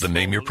Walrus. The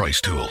Name Your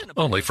Price tool,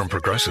 only from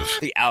Progressive.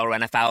 The owl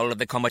ran afoul of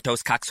the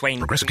comatose coxswain.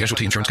 Progressive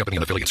Casualty Insurance Company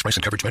and affiliates. Price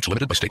and coverage match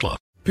limited by state law.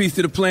 Peace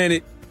to the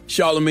planet.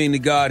 Charlemagne the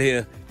God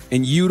here.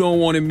 And you don't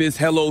want to miss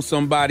Hello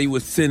Somebody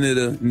with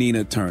Senator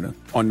Nina Turner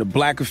on the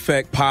Black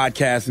Effect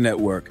Podcast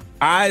Network.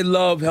 I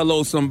love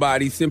Hello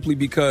Somebody simply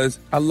because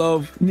I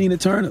love Nina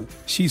Turner.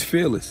 She's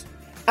fearless.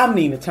 I'm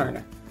Nina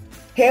Turner,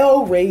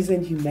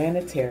 hell-raising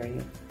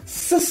humanitarian,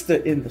 sister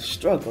in the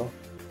struggle,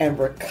 and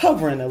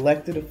recovering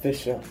elected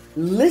official.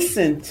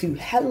 Listen to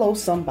Hello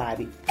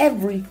Somebody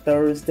every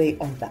Thursday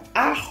on the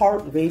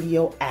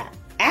iHeartRadio app,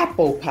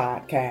 Apple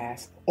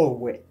Podcasts, or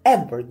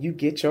wherever you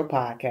get your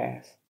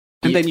podcasts.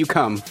 And then you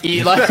come.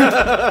 Thank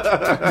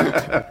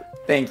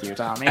you,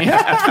 Tommy.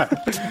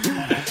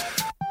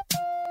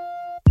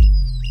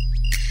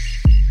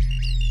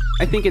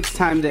 I think it's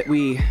time that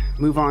we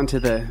move on to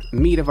the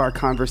meat of our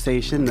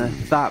conversation, the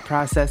thought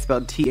process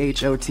about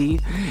THOT.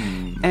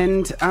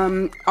 And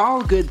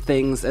all good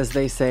things, as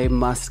they say,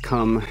 must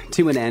come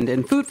to an end,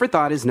 and Food for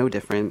Thought is no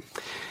different.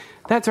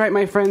 That's right,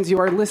 my friends, you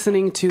are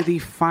listening to the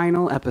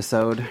final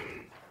episode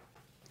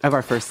of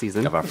our first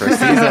season.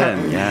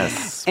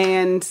 Yes.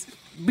 And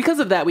because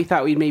of that, we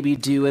thought we'd maybe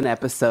do an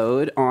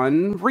episode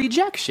on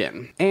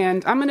rejection.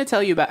 And I'm going to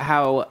tell you about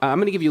how, I'm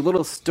going to give you a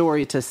little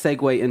story to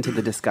segue into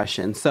the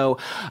discussion. So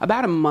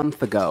about a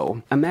month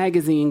ago, a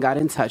magazine got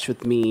in touch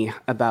with me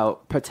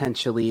about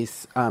potentially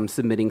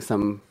submitting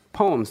some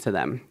poems to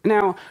them.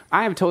 Now,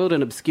 I have toiled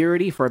in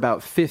obscurity for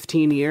about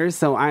 15 years,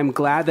 so I'm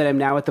glad that I'm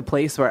now at the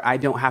place where I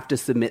don't have to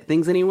submit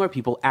things anymore.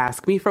 People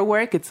ask me for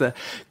work. It's an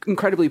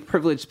incredibly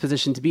privileged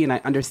position to be in, I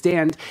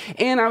understand.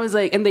 And I was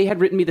like, and they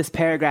had written me this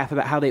paragraph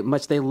about how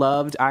much they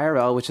loved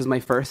IRL, which is my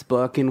first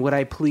book, and would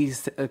I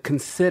please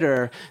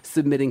consider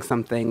submitting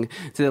something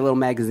to their little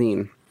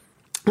magazine.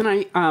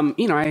 And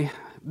I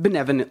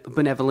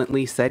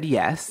benevolently said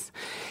yes,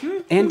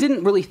 and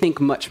didn't really think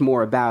much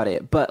more about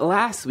it. But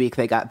last week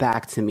they got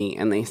back to me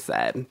and they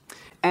said,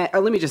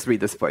 let me just read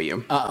this for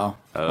you. Oh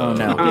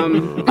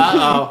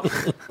no.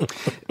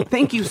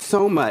 Thank you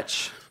so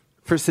much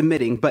for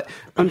submitting, but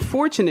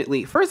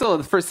unfortunately, first of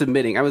all, for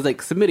submitting, I was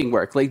like, submitting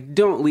work, like,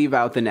 don't leave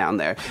out the noun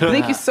there. But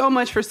thank you so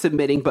much for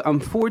submitting, but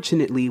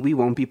unfortunately, we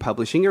won't be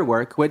publishing your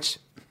work, which...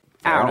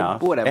 Fair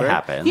enough. Whatever. It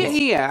happens.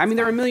 Yeah. I mean,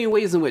 there are a million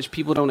ways in which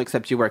people don't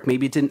accept your work.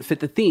 Maybe it didn't fit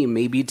the theme.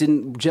 Maybe it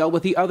didn't gel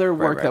with the other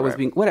work that was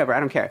being... Whatever,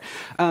 I don't care.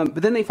 But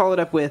then they followed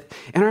up with,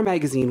 in our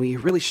magazine, we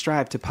really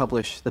strive to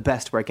publish the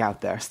best work out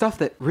there, stuff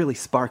that really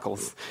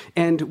sparkles.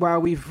 And while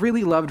we've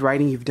really loved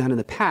writing you've done in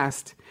the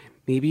past,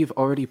 maybe you've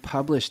already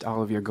published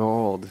all of your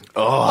gold.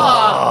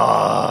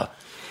 Oh.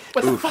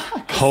 What the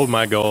fuck? Hold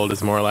my gold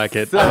is more like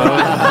it. And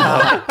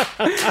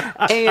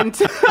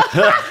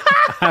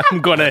I'm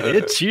gonna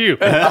hit you.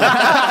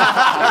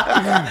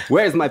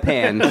 Where's my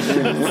pen?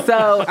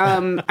 So,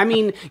 I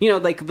mean, you know,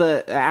 like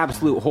the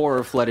absolute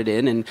horror flooded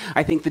in, and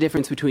I think the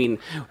difference between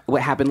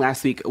what happened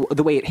last week,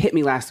 the way it hit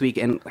me last week,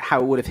 and how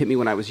it would have hit me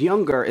when I was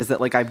younger, is that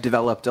like I've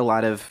developed a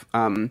lot of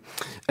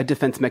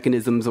defense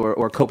mechanisms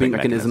or coping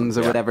mechanisms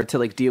or whatever to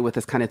like deal with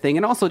this kind of thing,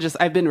 and also just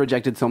I've been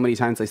rejected so many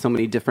times by so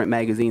many different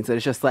magazines that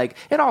it's just like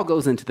it all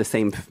goes into the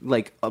same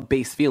like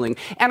base feeling.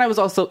 And I was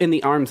also in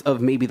the arms of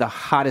maybe the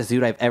hottest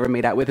dude I've ever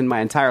made out with in my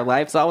entire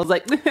life, so I was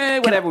like,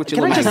 whatever with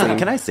your little magazine.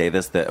 Can I say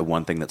this? That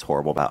one thing that's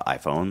horrible about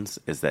iPhones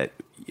is that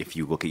if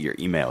you look at your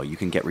email, you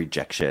can get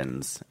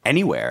rejections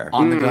anywhere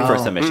on the go for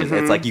submissions.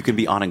 It's like you can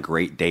be on a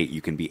great date,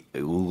 you can be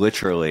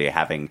literally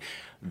having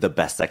the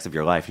best sex of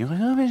your life. You're like,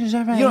 oh, you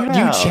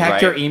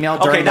check your email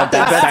during the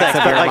best sex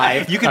of your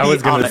life. You can I be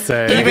was going to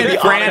say. Even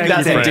Fran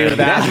doesn't do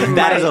that.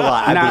 That is a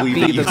lot. I Not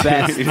believe be that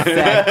the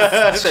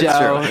best sex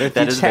show.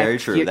 That is very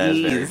true. That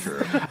is very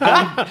true.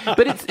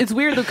 But it's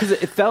weird though because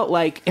it felt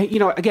like, you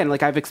know, again,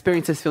 like I've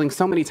experienced this feeling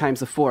so many times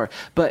before,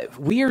 but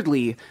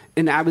weirdly,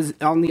 and I was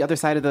on the other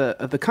side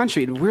of the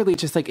country, and weirdly,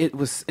 just like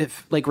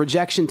like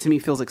rejection to me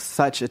feels like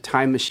such a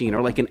time machine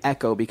or like an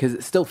echo because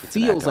it still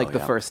feels like the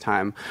first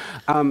time.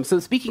 So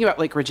speaking about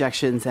like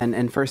rejections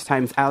and first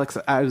times, Alex,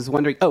 I was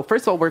wondering. Oh,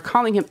 first of all, we're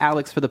calling him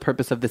Alex for the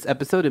purpose of this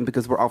episode and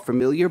because we're all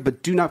familiar.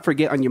 But do not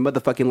forget on your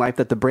motherfucking life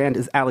that the brand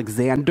is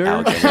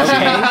Alexander.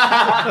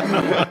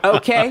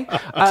 Okay.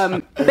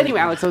 But anyway,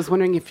 Alex, I was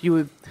wondering if you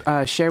would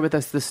share with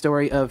us the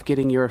story of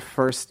getting your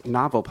first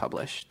novel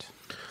published.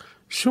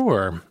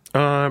 Sure.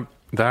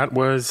 That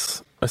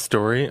was a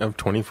story of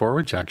 24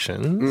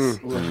 rejections.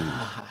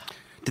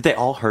 Did they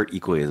all hurt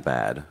equally as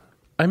bad?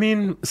 I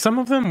mean, some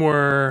of them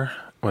were...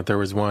 there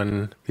was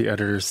one, the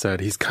editor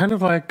said, he's kind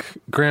of like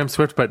Graham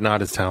Swift, but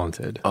not as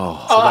talented.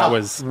 So that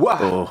was...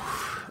 Wow.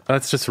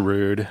 That's just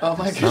rude. Oh,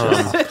 my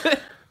goodness.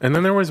 And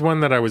then there was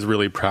one that I was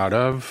really proud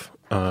of,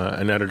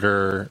 an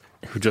editor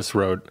who just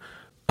wrote,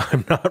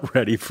 I'm not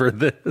ready for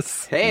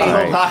this. Hey.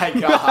 Oh, my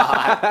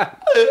God.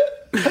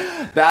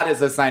 That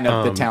is a sign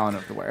of the talent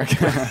of the work.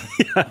 Yeah,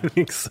 I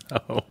think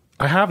so.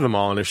 I have them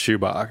all in a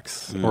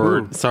shoebox.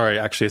 Or, sorry,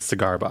 actually a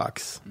cigar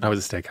box. I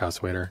was a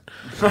steakhouse waiter.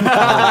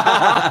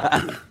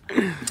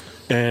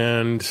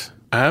 And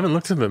I haven't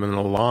looked at them in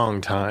a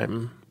long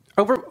time.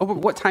 Over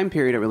what time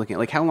period are we looking at?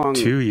 Like how long?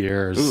 2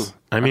 years. Ooh,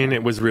 I mean,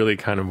 it was really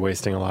kind of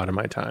wasting a lot of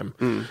my time.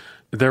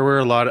 There were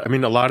a lot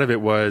of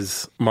it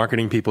was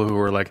marketing people who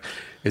were like,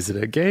 is it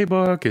a gay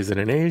book? Is it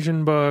an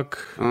Asian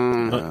book?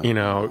 You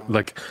know,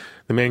 like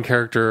the main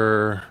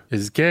character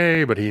is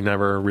gay, but he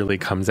never really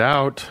comes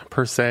out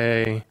per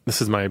se.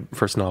 This is my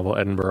first novel,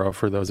 Edinburgh,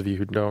 for those of you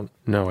who don't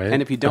know it.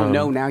 And if you don't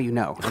know, now you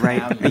know,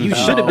 right? You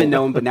should have been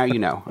known, but now you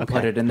know. Okay.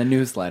 Put it in the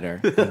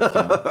newsletter.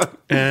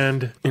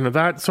 And, you know,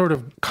 that sort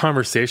of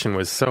conversation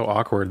was so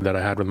awkward that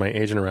I had with my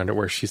agent around it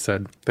where she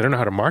said, they don't know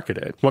how to market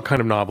it. What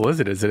kind of novel is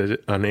it? Is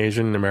it an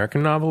Asian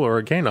American novel or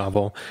a gay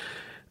novel?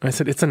 And I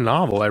said, it's a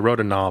novel. I wrote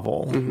a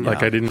novel.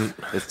 Like, I didn't...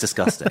 It's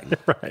disgusting.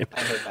 Right.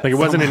 Like, it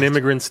wasn't an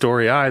immigrant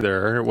story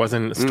either. It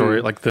wasn't a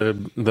story... Like,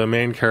 the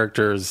main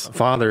character's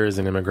father is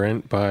an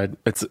immigrant, but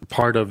it's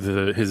part of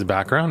his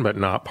background, but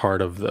not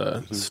part of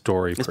the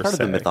story, per se. It's part of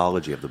the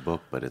mythology of the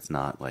book, but it's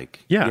not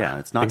like... Yeah,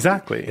 it's not...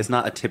 Exactly. It's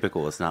not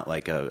it's not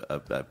like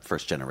a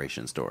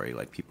first-generation story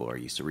like people are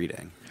used to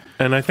reading.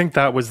 And I think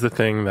that was the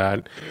thing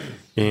that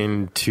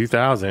in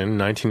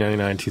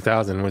 1999,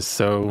 2000 was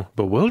so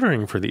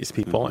bewildering for these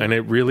people. And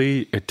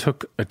it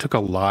took a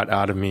lot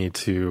out of me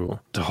to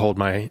hold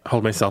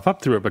myself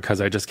up through it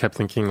because I just kept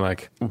thinking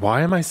like,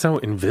 why am I so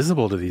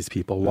invisible to these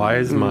people? Why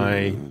is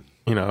my,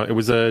 you know,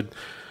 the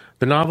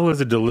novel is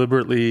a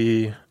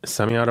deliberately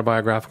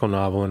semi-autobiographical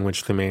novel in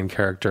which the main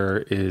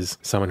character is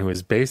someone who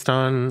is based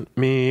on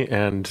me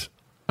and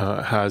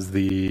has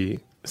the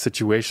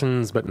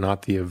situations but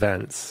not the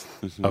events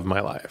of my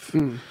life.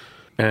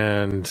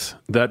 And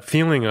that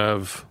feeling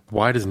of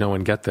why does no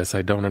one get this?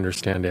 I don't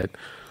understand it.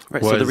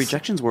 Right. So the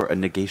rejections were a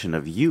negation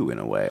of you in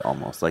a way,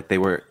 almost like they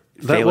were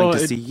failing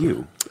to see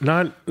you.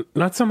 Not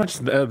so much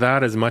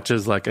that as much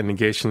as like a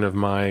negation of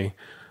my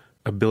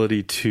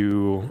ability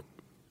to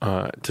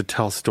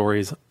tell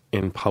stories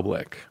in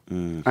public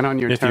and on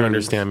your if terms. You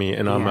understand me,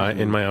 and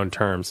in my own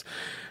terms.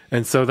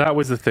 And so that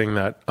was the thing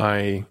that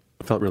I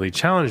felt really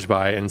challenged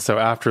by. And so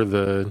after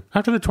the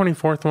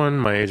 24th one,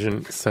 my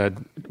agent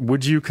said,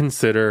 would you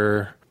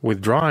consider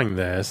withdrawing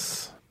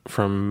this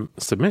from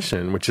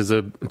submission, which is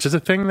a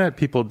thing that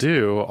people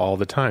do all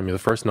the time. The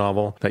first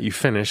novel that you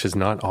finish is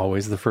not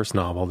always the first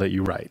novel that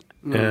you write.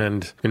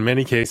 And in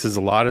many cases,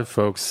 a lot of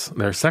folks,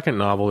 their second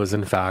novel is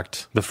in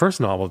fact the first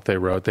novel that they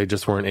wrote. They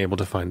just weren't able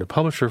to find a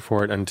publisher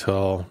for it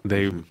until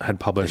they had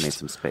published They made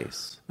some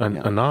space.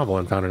 a novel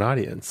and found an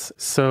audience.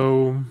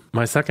 So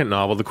my second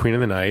novel, The Queen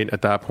of the Night,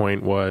 at that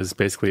point was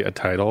basically a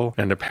title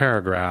and a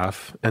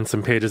paragraph and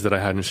some pages that I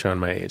hadn't shown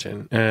my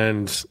agent.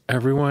 And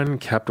everyone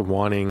kept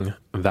wanting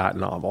that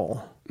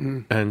novel.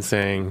 And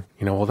saying,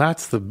 well,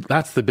 that's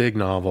the big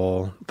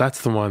novel. That's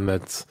the one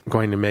that's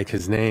going to make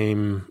his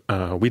name.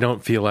 We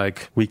don't feel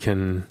like we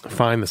can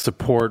find the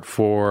support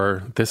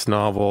for this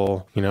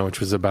novel, which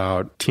was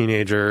about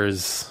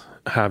teenagers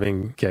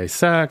having gay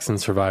sex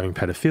and surviving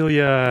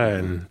pedophilia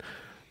and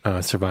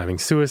surviving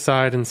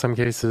suicide in some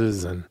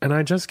cases. And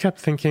I just kept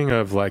thinking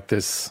of like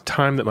this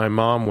time that my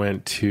mom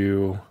went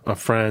to a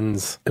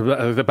friend's,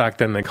 back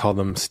then they called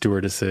them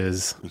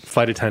stewardesses,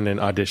 flight attendant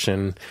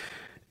audition.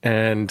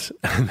 And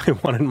they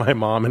wanted my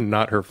mom and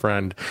not her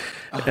friend.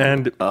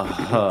 And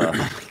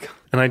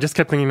I just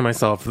kept thinking to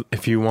myself,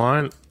 if you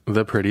want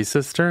the pretty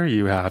sister,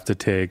 you have to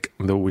take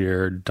the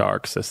weird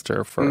dark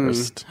sister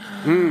first.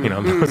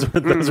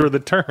 Those were the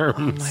terms.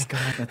 Oh my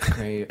God, that's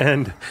great.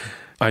 And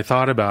I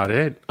thought about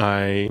it.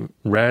 I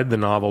read the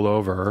novel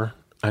over.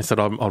 I said,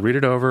 I'll read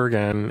it over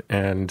again.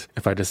 And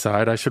if I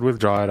decide I should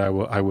withdraw it, I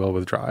will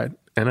withdraw it.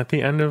 And at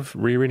the end of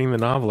rereading the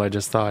novel, I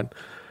just thought,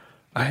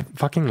 I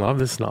fucking love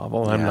this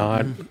novel. I'm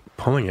not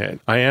pulling it.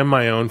 I am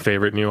my own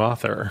favorite new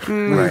author.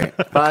 Right.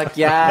 Fuck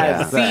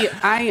yes. See,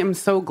 I am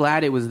so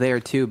glad it was there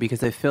too,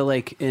 because I feel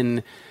like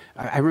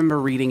I remember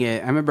reading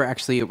it. I remember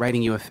actually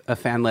writing you a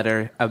fan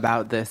letter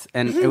about this,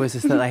 and it was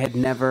just that I have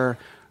never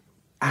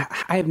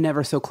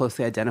so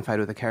closely identified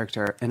with a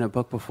character in a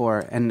book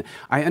before. And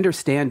I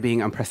understand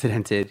being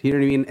unprecedented, you know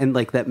what I mean? And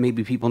like that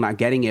maybe people not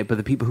getting it, but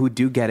the people who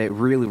do get it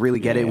really, really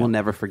get it will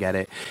never forget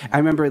it. I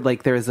remember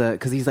like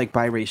because he's like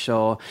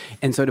biracial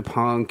and so did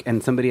Punk,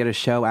 and somebody at a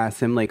show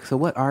asked him like, so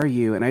what are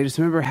you? And I just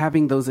remember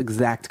having those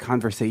exact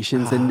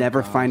conversations and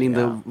never finding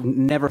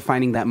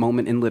that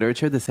moment in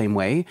literature the same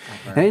way.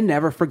 And I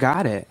never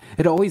forgot it.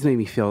 It always made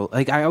me feel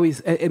like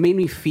it made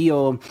me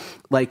feel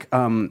like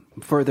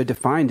further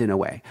defined in a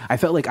way. I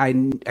felt like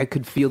I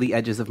could feel the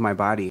edges of my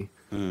body.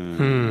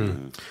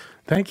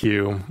 Thank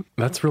you.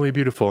 That's really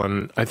beautiful.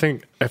 And I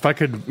think if I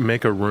could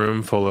make a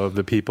room full of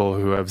the people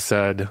who have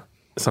said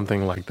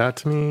something like that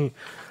to me,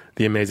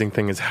 the amazing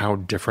thing is how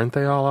different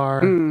they all are,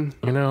 And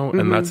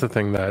that's the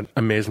thing that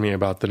amazed me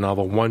about the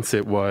novel once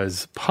it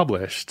was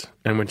published,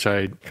 and which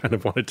I kind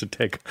of wanted to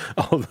take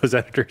all of those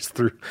editors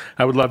through.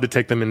 I would love to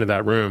take them into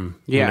that room.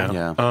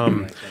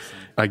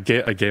 I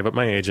gave up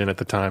my agent at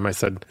the time. I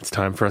said, it's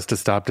time for us to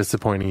stop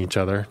disappointing each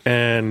other.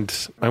 And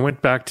I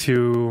went back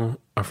to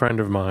a friend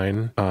of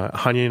mine,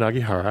 Hanya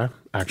Nagihara,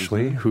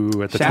 actually,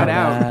 who at the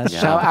time...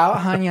 Shout out,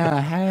 Hanya.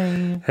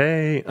 Hey.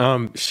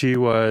 Hey. She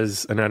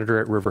was an editor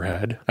at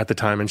Riverhead at the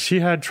time, and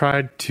she had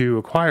tried to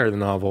acquire the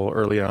novel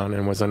early on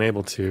and was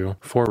unable to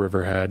for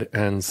Riverhead.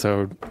 And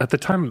so at the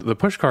time, the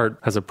Pushcart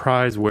has a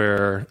prize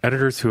where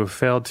editors who have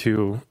failed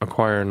to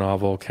acquire a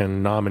novel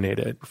can nominate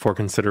it for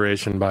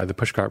consideration by the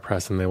Pushcart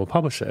Press, and they will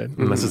publish it.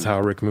 And this is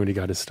how Rick Moody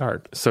got his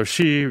start. So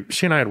she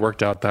and I had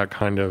worked out that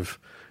kind of...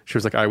 She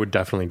was like, I would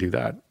definitely do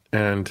that.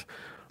 And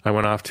I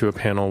went off to a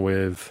panel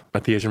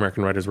at the Asian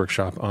American Writers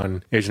Workshop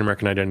on Asian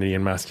American identity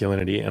and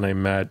masculinity, and I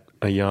met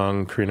a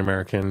young Korean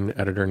American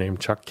editor named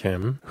Chuck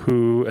Kim,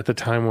 who at the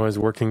time was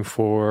working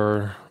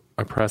for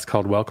a press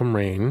called Welcome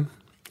Rain,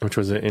 which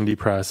was an indie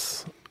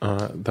press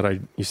that I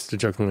used to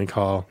jokingly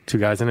call Two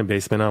Guys in a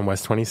Basement on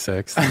West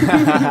 26th.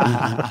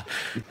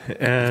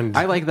 And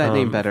I like that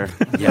name better.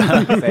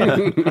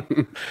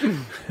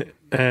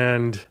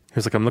 And he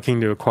was like, I'm looking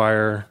to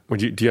acquire,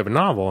 do you have a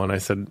novel? And I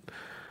said,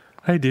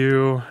 I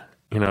do.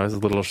 I was a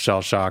little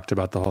shell-shocked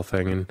about the whole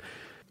thing. And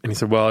he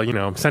said, well,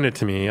 send it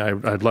to me.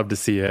 I'd love to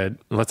see it.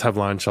 Let's have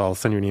lunch. I'll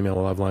send you an email.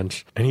 We'll have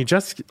lunch. And he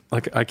just,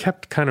 I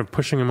kept kind of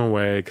pushing him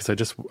away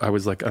because I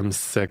was like, I'm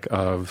sick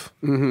of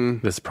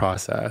this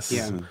process.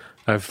 Yeah.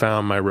 I've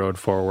found my road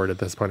forward at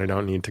this point. I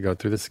don't need to go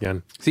through this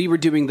again. So you were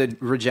doing the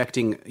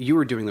rejecting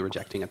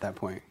at that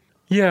point.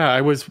 Yeah, I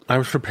was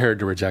prepared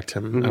to reject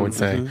him, I would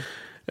say.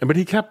 But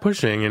he kept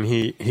pushing, and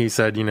he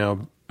said,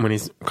 when he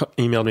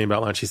emailed me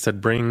about lunch, he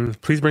said,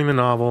 please bring the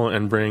novel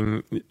and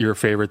bring your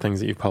favorite things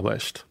that you've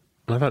published.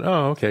 And I thought,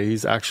 oh, okay,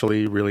 he's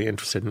actually really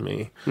interested in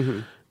me.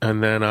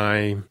 And then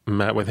I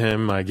met with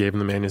him, I gave him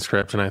the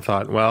manuscript, and I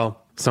thought,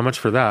 well, so much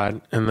for that.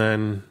 And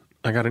then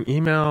I got an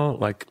email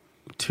like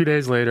 2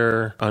 days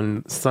later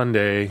on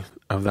Sunday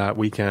of that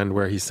weekend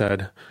where he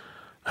said,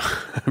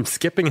 I'm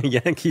skipping a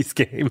Yankees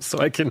game so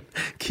I can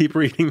keep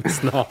reading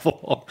this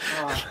novel.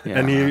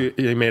 And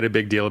he made a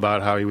big deal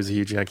about how he was a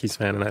huge Yankees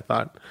fan, and I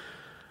thought,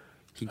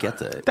 he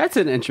gets it. That's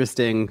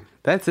interesting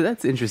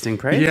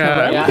praise.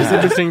 Yeah, it's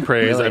interesting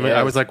praise. Really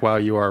I was like, wow,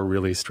 you are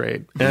really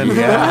straight. And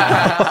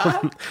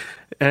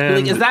And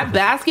Like, is that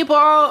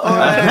basketball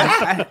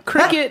or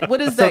cricket?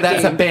 What is So that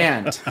that's game? a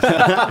band,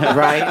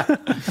 right?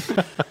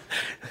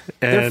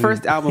 Their and-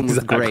 first album was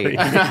Exactly. great.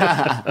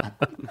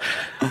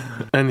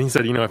 And he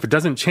said, if it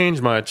doesn't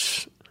change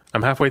much,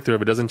 I'm halfway through.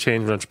 If it doesn't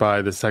change much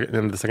by the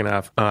end of the second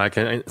half, I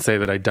can say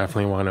that I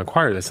definitely want to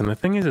acquire this. And the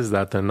thing is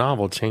that the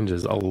novel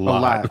changes a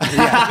lot.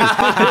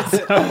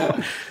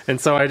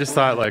 And so I just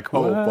thought, like,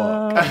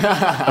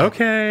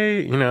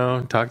 okay,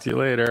 talk to you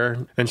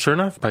later. And sure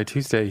enough, by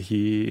Tuesday,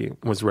 he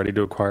was ready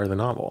to acquire the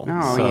novel.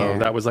 Oh, so yeah.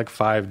 that was like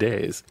 5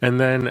 days. And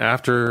then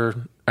after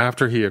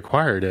he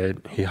acquired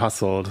it, he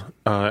hustled.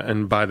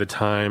 And by the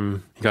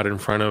time he got in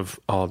front of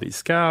all these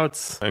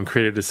scouts and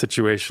created a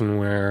situation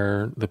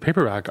where the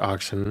paperback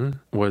auction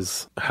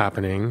was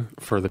happening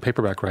for the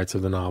paperback rights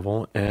of the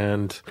novel.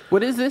 And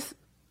What is this?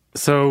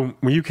 so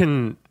you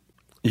can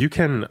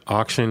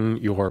auction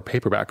your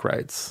paperback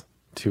rights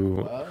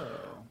to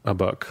a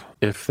book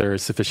if there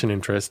is sufficient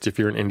interest, if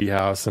you're an indie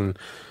house and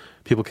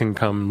people can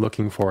come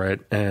looking for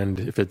it, and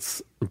if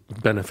it's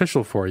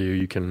beneficial for you,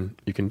 you can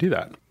do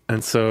that.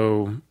 And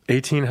so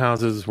 18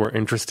 houses were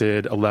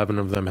interested. 11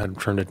 of them had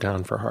turned it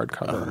down for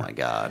hardcover. Oh my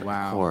God.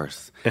 Wow. Of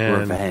course. And-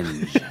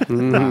 Revenge.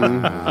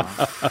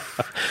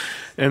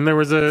 And there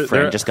was a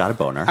Fran just got a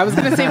boner. I was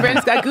going to say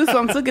Brandon's got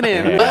goosebumps. Look at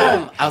him.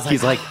 Boom. I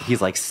was like,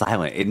 he's like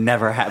silent. It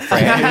never had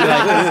Fran.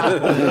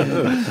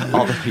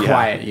 All the, yeah.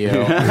 quiet you.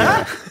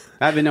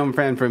 I've been knowing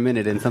Fran for a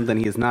minute, and something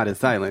he is not is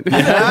silent.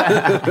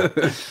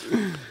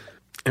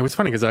 It was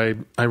funny because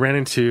I ran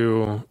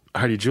into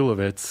Heidi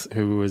Julovitz,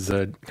 who was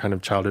a kind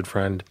of childhood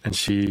friend, and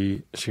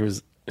she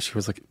was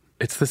like,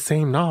 "It's the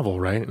same novel,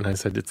 right?" And I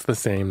said, "It's the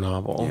same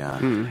novel."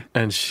 Yeah.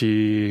 And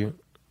she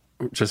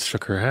just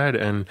shook her head.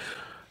 And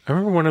I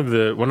remember one of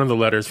the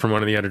letters from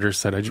one of the editors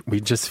said,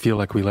 "We just feel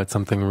like we let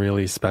something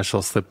really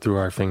special slip through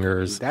our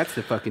fingers." That's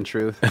the fucking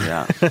truth.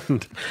 Yeah.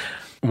 And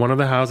one of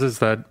the houses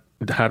that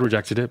had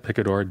rejected it,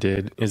 Picador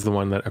is the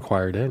one that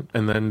acquired it,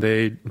 and then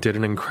they did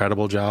an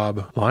incredible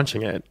job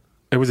launching it.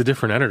 It was a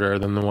different editor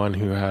than the one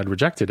who had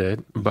rejected it,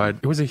 but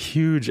it was a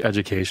huge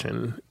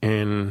education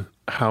in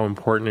how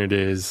important it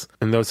is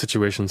in those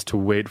situations to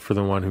wait for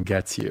the one who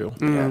gets you.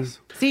 Yes.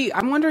 See,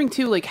 I'm wondering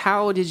too, like,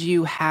 how did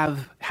you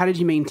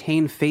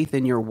maintain faith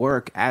in your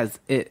work as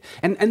it,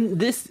 and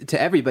this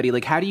to everybody,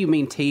 like, how do you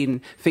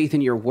maintain faith in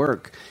your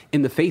work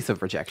in the face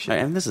of rejection?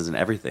 And this isn't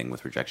everything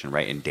with rejection,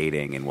 right? In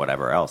dating and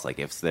whatever else. Like,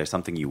 if there's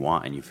something you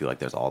want and you feel like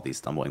there's all these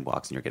stumbling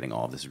blocks and you're getting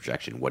all of this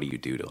rejection, what do you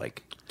do to,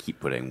 like, keep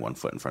putting one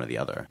foot in front of the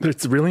other?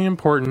 It's really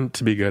important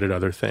to be good at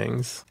other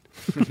things.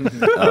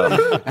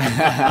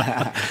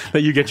 That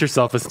you get your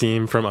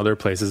self-esteem from other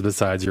places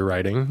besides your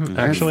writing,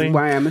 actually. That's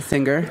why I'm a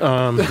singer.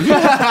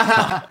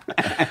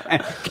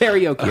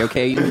 Karaoke,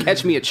 okay? You can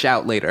catch me at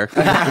Shout later. It's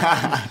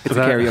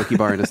a karaoke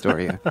bar in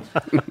Astoria.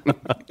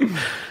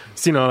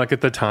 So, like, at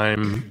the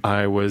time,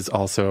 I was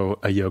also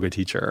a yoga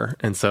teacher.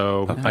 And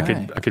so I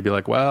could be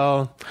like,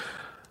 well,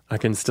 I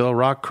can still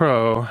rock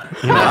crow.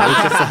 It's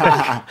just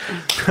like,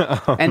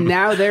 And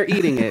now they're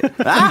eating it.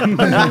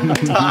 Thank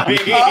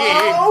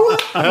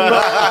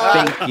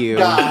you.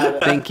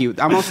 Thank you.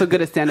 I'm also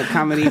good at stand-up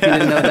comedy, if you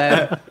didn't know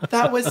that.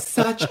 That was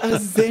such a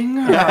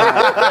zinger.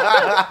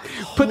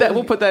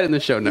 We'll put that in the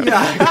show notes.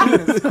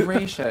 Goodness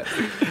gracious.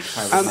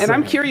 And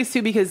I'm curious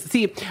too, because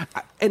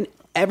and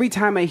every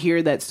time I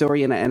hear that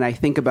story and I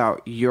think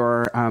about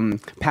your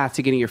path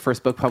to getting your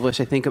first book published,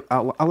 I think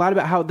a lot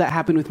about how that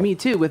happened with me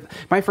too. With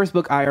my first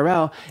book,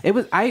 IRL,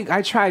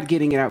 I tried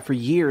getting it out for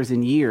years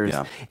and years,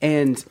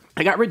 and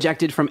I got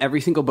rejected from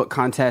every single book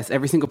contest,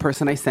 every single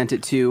person I sent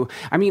it to.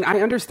 I mean, I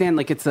understand,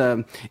 like, it's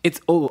a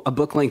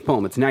book length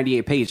poem. It's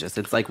 98 pages.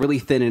 It's like really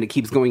thin, and it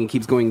keeps going and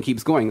keeps going and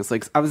keeps going. It's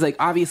like, I was like,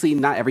 obviously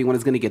not everyone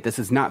is going to get this.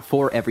 It's not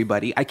for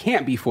everybody. I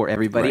can't be for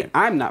everybody. Right.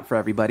 I'm not for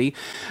everybody.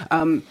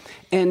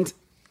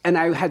 And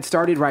I had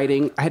started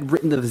writing, I had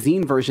written the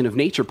zine version of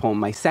Nature Poem,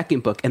 my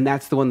second book, and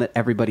that's the one that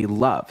everybody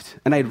loved.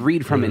 And I'd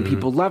read from it, and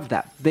people loved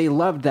that. They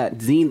loved that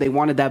zine. They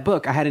wanted that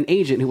book. I had an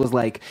agent who was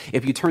like,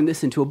 if you turn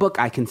this into a book,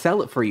 I can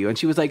sell it for you. And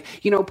she was like,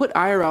 put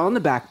IRL on the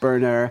back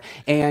burner,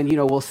 and,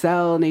 we'll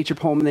sell Nature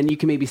Poem, and then you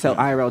can maybe sell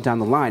IRL down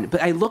the line.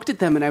 But I looked at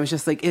them, and I was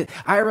just like,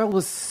 IRL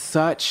was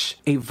such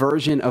a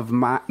version of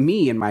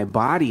me and my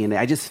body, and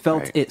I just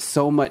felt it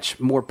so much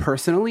more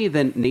personally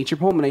than Nature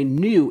Poem, and I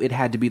knew it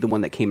had to be the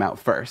one that came out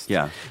first.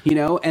 Yeah.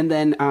 And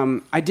then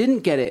I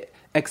didn't get it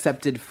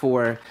accepted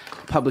for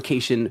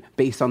publication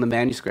based on the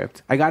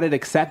manuscript. I got it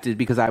accepted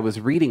because I was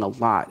reading a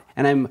lot,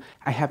 and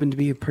I happen to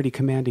be a pretty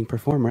commanding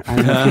performer. I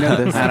don't know if you know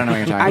this. I don't know what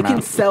you're talking about. I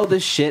can sell the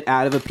shit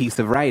out of a piece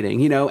of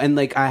writing, and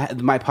like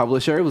my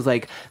publisher was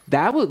like,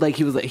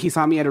 he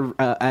saw me at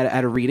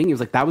a reading. He was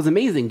like, that was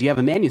amazing. Do you have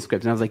a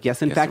manuscript? And I was like,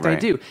 yes, in fact, I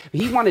do.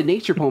 He wanted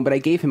Nature Poem, but I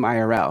gave him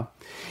IRL.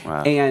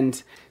 Wow.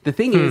 And the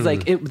thing is,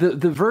 like,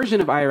 the version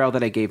of IRL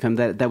that I gave him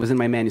that was in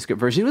my manuscript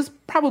version was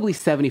probably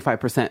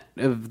 75%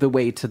 of the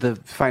way to the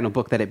final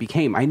book that it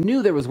became. I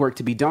knew there was work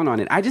to be done on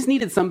it. I just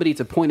needed somebody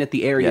to point at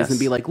the areas and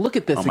be like, look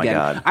at this again.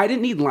 God. I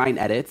didn't need line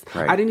edits.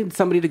 Right. I didn't need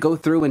somebody to go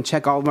through and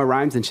check all of my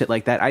rhymes and shit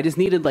like that. I just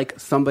needed like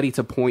somebody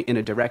to point in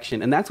a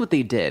direction. And that's what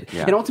they did.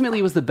 Yeah. And ultimately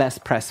it was the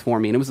best press for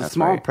me. And it was a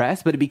small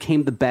press, but it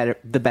became the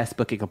best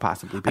book it could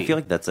possibly be. I feel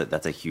like that's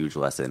a huge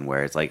lesson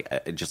where it's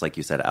like, just like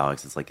you said,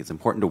 Alex, it's like, it's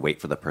important to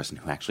wait for the person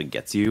who actually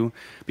gets you,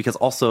 because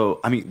also,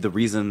 I mean, the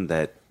reason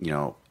that, you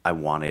know, I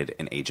wanted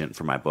an agent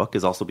for my book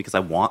is also because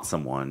I want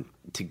someone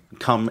to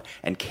come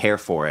and care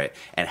for it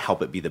and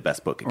help it be the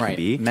best book it can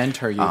be.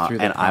 Mentor you through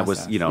the and process. I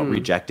was, you know,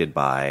 rejected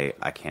by,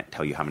 I can't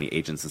tell you how many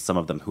agents, and some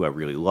of them who I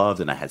really loved,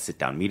 and I had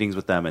sit-down meetings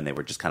with them, and they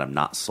were just kind of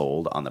not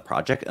sold on the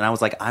project. And I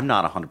was like, I'm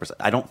not 100%.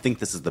 I don't think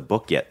this is the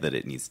book yet that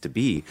it needs to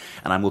be,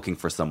 and I'm looking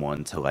for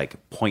someone to, like,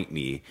 point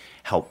me,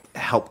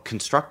 help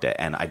construct it.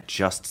 And I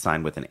just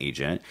signed with an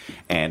agent,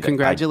 and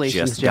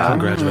congratulations, I just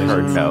got John.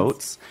 her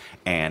notes.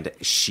 And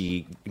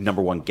she,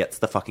 number one, gets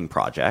the fucking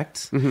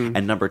project.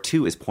 And number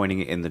two is pointing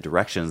it in the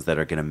directions that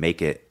are going to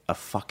make it a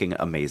fucking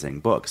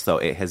amazing book. So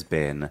it has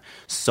been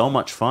so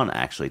much fun,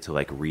 actually, to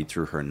like read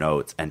through her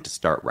notes and to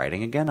start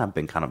writing again. I've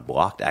been kind of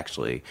blocked,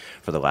 actually,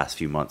 for the last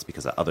few months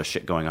because of other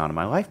shit going on in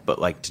my life. But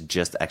like to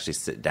just actually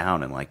sit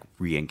down and like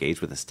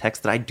re-engage with this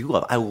text that I do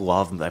love. I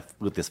love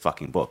with this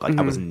fucking book. Like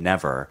I was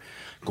never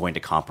going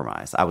to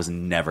compromise. I was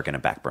never going to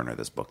backburner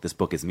this book. This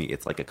book is me.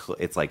 It's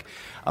like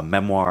a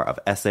memoir of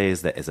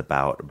essays that is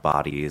about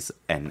bodies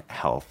and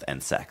health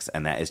and sex,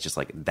 and that is just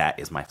like, that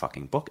is my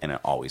fucking book, and it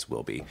always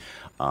will be.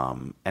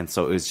 And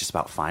so it was just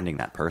about finding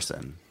that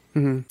person.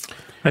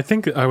 I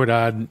think I would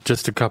add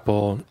just a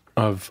couple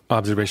of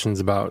observations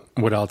about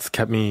what else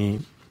kept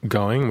me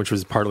going, which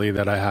was partly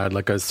that I had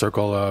like a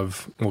circle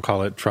of, we'll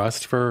call it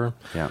trust for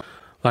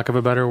lack of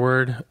a better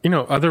word. You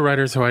know, other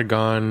writers who I'd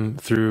gone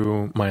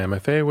through my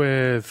MFA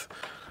with,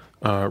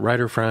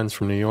 writer friends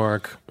from New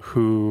York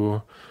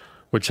who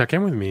would check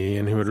in with me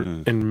and who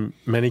had, in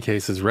many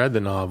cases, read the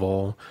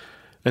novel,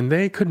 and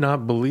they could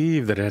not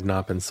believe that it had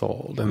not been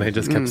sold. And they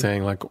just kept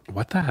saying, like,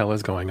 what the hell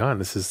is going on?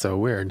 This is so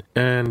weird.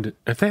 And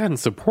if they hadn't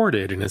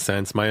supported, in a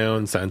sense, my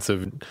own sense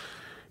of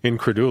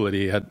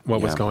incredulity at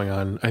what was going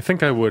on, I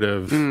think I would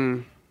have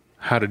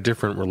had a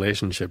different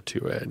relationship to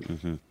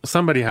it.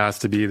 Somebody has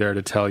to be there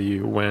to tell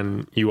you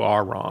when you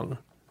are wrong.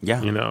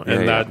 You know,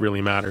 and that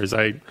really matters.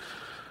 I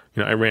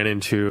ran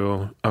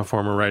into a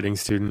former writing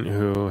student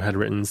who had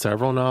written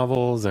several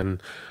novels,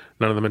 and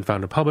none of them had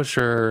found a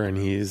publisher, and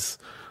he's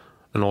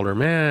an older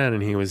man,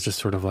 and he was just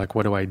sort of like,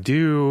 what do I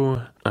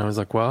do? I was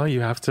like, well,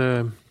 you have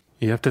to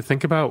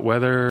think about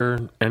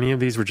whether any of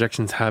these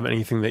rejections have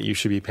anything that you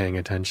should be paying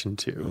attention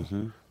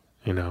to.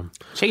 You know,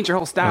 change your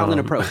whole style and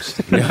approach.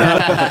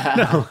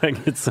 No,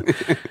 like it's,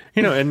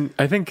 you know, and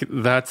I think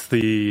that's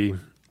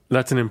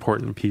an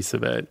important piece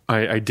of it.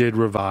 I did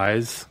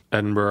revise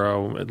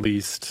Edinburgh at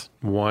least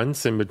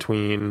once in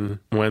between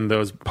when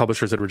those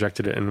publishers had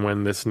rejected it and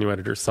when this new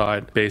editor saw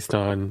it, based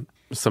on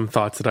some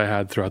thoughts that I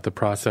had throughout the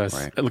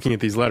process. Looking at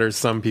these letters,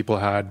 some people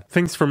had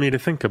things for me to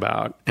think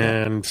about,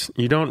 and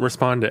you don't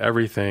respond to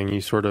everything. You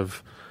sort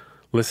of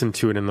listen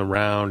to it in the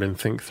round and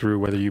think through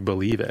whether you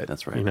believe it.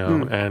 That's right. You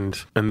know,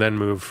 and then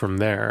move from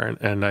there.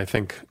 And I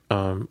think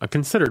a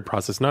considered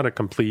process, not a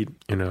complete,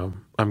 you know,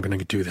 I'm going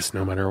to do this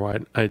no matter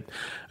what. I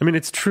mean,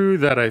 it's true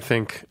that I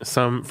think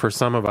for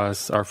some of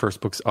us, our first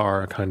books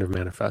are a kind of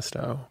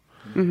manifesto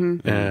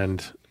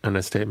and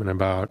a statement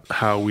about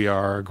how we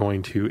are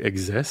going to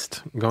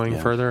exist going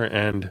further.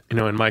 And, you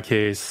know, in my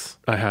case,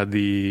 I had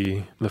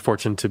the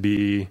fortune to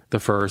be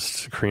the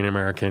first Korean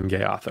American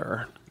gay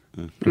author.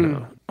 You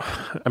know,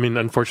 I mean,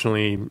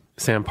 unfortunately,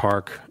 Samuel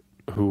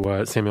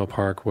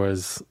Park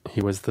was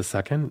the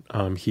second.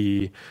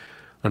 He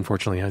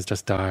unfortunately has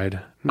just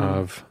died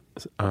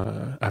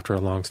after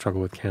a long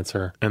struggle with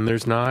cancer. And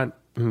there's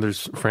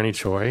Franny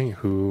Choi,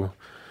 who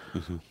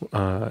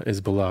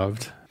is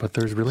beloved, but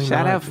there's really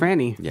shout out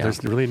Franny.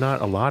 There's really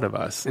not a lot of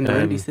us in the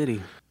Windy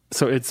City.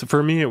 So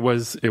for me, it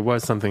was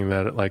something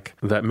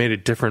that made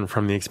it different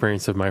from the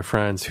experience of my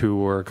friends who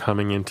were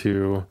coming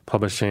into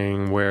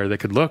publishing, where they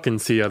could look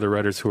and see other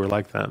writers who were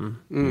like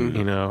them.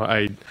 You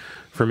know,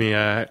 for me,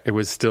 it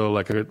was still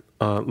like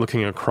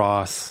looking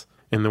across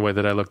in the way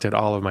that I looked at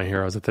all of my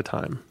heroes at the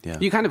time.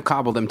 You kind of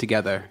cobble them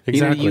together.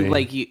 Exactly.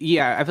 You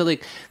know, I feel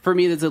like for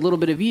me, there's a little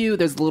bit of you,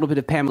 there's a little bit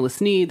of Pamela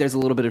Sneed, there's a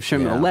little bit of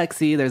Sherman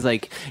Alexie, there's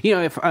like, you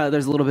know, if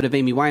there's a little bit of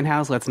Amy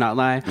Winehouse, let's not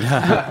lie.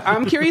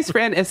 I'm curious,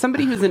 Fran, as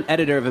somebody who's an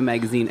editor of a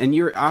magazine, and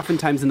you're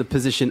oftentimes in the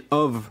position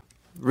of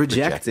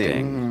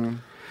rejecting.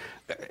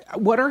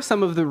 what are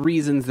some of the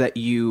reasons that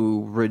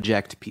you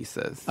reject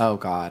pieces? Oh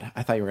God,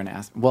 I thought you were going to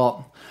ask.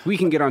 Well, we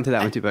can get onto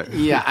that one too, but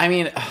yeah, I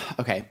mean,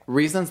 okay.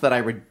 Reasons that I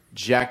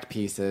reject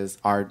pieces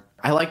are,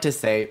 I like to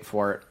say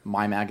for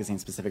my magazine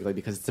specifically,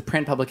 because it's a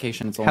print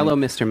publication. It's only, Hello,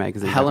 Mr.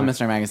 Magazine. Hello,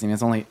 Mr. Magazine.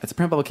 It's a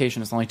print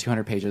publication. It's only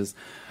 200 pages.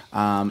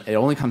 It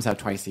only comes out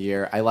twice a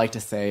year. I like to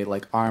say,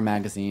 like, our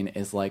magazine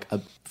is like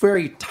a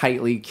very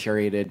tightly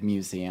curated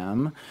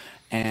museum.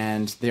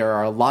 And there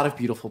are a lot of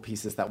beautiful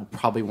pieces that would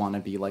probably want to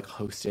be like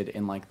hosted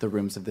in like the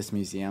rooms of this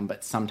museum,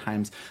 but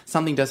sometimes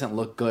something doesn't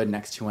look good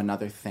next to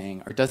another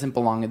thing, or doesn't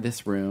belong in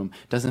this room,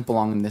 doesn't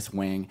belong in this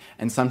wing.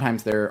 And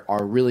sometimes there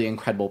are really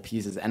incredible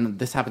pieces, and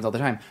this happens all the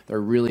time. There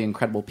are really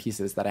incredible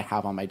pieces that I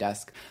have on my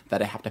desk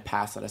that I have to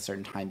pass at a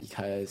certain time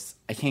because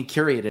I can't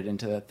curate it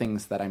into the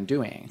things that I'm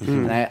doing.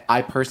 Mm-hmm. And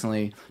I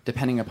personally,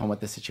 depending upon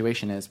what the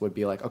situation is, would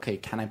be like, okay,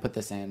 can I put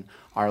this in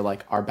our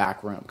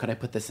back room? Could I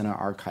put this in our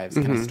archives?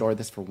 Can I store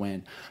this for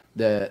when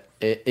it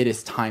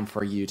is time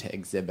for you to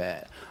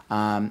exhibit?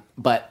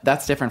 But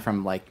that's different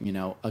from like, you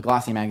know, a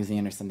glossy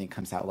magazine or something that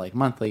comes out like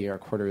monthly or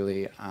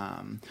quarterly,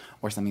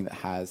 or something that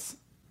has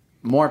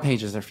more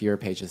pages or fewer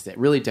pages. It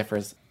really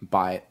differs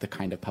by the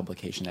kind of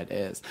publication it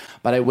is.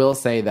 But I will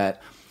say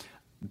that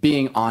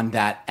being on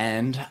that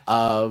end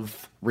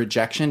of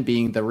rejection,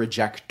 being the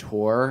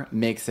rejector,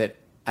 makes it,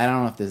 I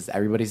don't know if this is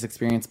everybody's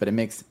experience, but it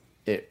makes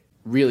it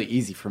really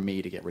easy for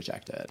me to get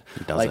rejected.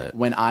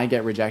 When I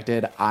get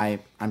rejected, I'm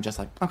just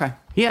like, okay.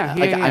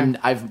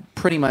 I've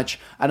pretty much,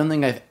 I don't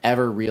think I've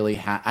ever really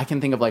had, I can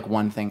think of like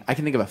one thing. I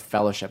can think of a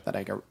fellowship that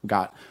I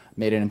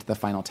made it into the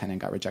final 10 and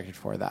got rejected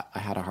for, that I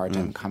had a hard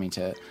time coming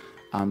to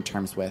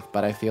terms with.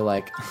 But I feel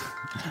like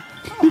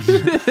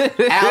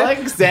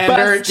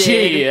Alexander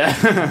Chi.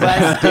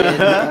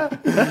 Busted.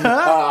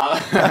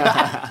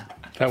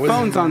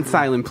 Phone's on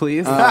silent,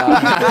 please.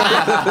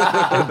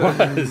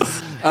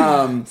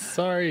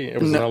 Sorry,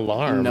 it was an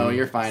alarm. No,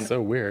 you're fine.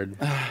 So weird.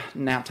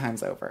 Nap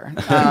time's over.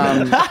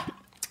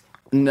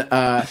 No,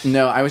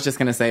 I was just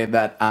gonna say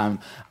that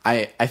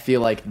I feel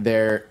like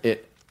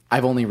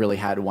I've only really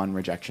had one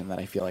rejection that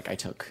I feel like I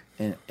took.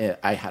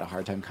 I had a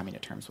hard time coming to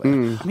terms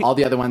with. All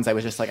the other ones, I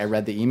was just like, I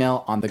read the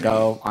email on the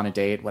go, on a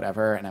date,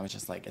 whatever, and I was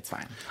just like, it's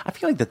fine. I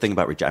feel like the thing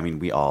about rejection, I mean,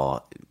 we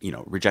all, you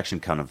know, rejection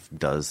kind of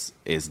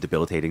is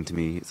debilitating to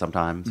me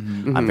sometimes.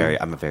 Mm-hmm.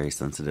 I'm a very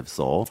sensitive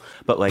soul,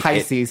 but like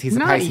Pisces, he's a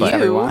Pisces,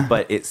 everyone.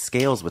 But it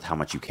scales with how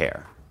much you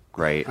care.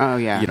 Right? Oh,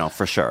 yeah. You know,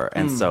 for sure.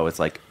 And so it's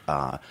like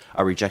a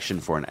rejection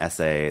for an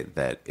essay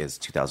that is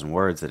 2,000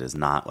 words that is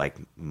not like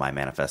my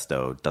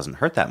manifesto doesn't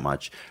hurt that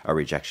much. A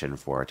rejection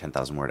for a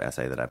 10,000 word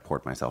essay that I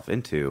poured myself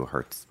into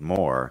hurts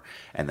more.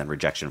 And then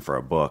rejection for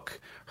a book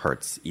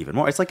hurts even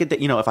more. It's like,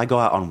 you know, if I go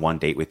out on one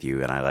date with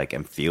you and I like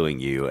am feeling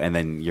you and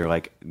then you're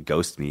like,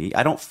 ghost me,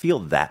 I don't feel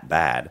that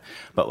bad.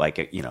 But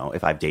like, you know,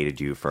 if I've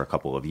dated you for a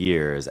couple of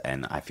years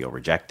and I feel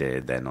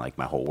rejected, then like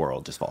my whole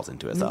world just falls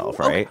into itself,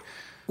 right?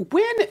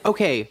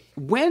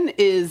 When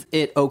is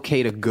it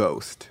okay to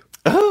ghost?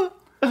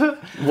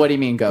 What do you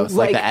mean ghost?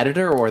 Like the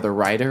editor or the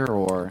writer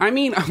or? I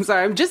mean, I'm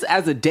sorry, I'm just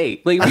as a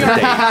date. Like,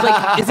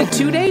 like, is it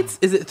 2 dates?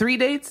 Is it 3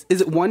 dates?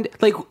 Is it 1 day?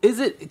 Like, is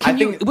it,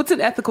 what's an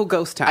ethical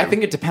ghost time? I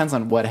think it depends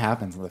on what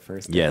happens on the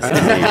first date. Yes.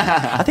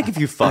 I think if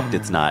you fucked,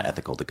 it's not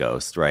ethical to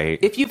ghost, right?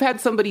 If you've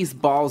had somebody's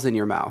balls in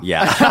your mouth.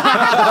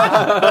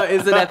 Yeah.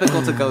 Is it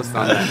ethical to ghost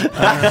on that?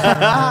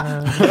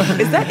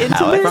 Is that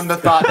intimate? From the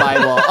Thought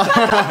Bible.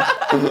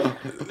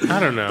 I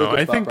don't know.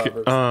 I think,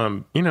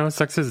 you know,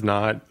 sex is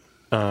not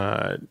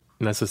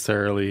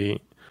necessarily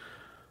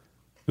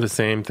the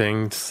same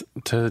things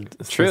to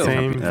the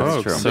same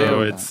folks. True.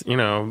 So it's, you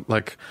know,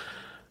 like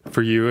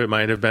for you, it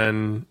might have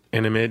been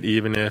intimate,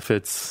 even if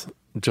it's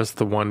just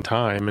the one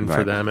time. And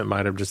for them, it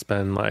might have just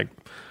been like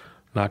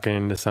knocking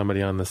into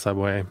somebody on the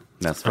subway.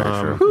 That's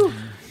very true.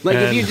 Like,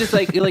 if you just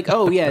like,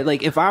 oh yeah,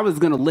 like if I was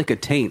gonna lick a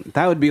taint,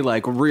 that would be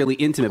like really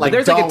intimate. Like, but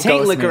there's like a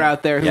taint licker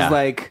out there who's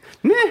like,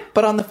 meh.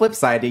 But on the flip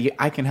side,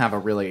 I can have a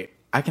really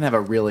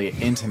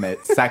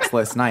intimate,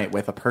 sexless night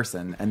with a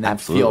person, and then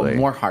feel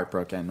more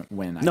heartbroken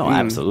when.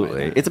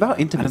 Absolutely. It's about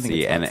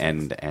intimacy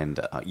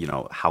and you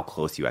know, how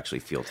close you actually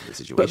feel to the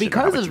situation. But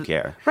because of you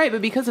care, right?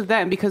 But because of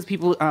that, and because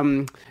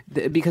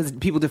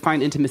people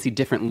define intimacy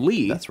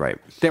differently. That's right.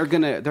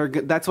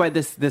 That's why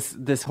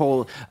this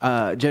whole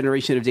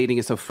generation of dating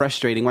is so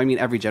frustrating. Well, I mean,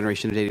 every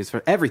generation of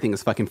dating everything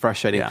is fucking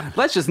frustrating. Yeah.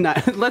 Let's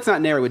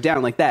not narrow it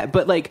down like that.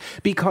 But like,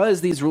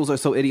 because these rules are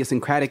so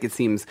idiosyncratic, it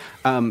seems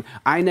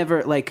I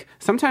never like.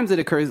 Sometimes it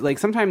occurs, like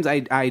sometimes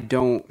I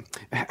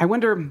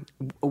wonder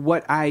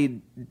what I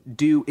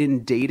do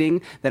in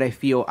dating that I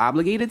feel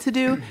obligated to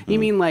do. You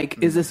mean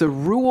like, is this a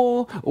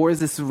rule or is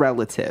this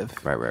relative?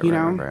 Right. You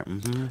know? Right.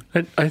 Mm-hmm.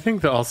 I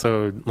think that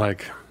also,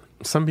 like,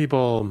 some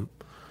people,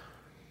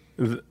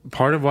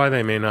 part of why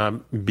they may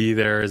not be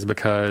there is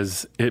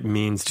because it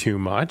means too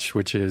much,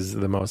 which is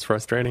the most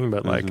frustrating.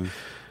 But like,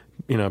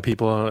 you know,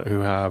 people who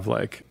have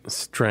like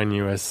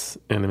strenuous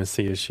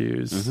intimacy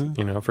issues,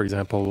 you know, for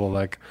example, will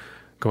like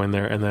go in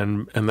there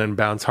and then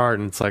bounce hard,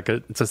 and it's like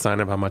it's a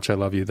sign of how much I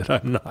love you that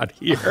I'm not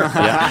here.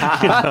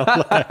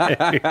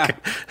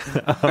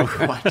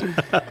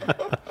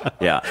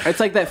 It's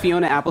like that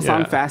Fiona Apple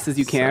song, Fast As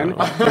You Can,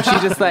 where she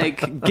just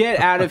like, get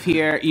out of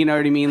here, you know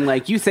what I mean?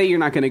 Like, you say you're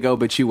not going to go,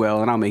 but you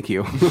will, and I'll make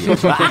you.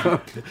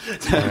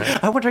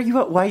 I wonder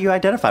why you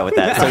identify with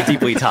that so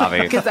deeply,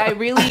 Tommy. Because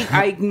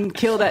I can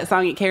kill that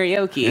song at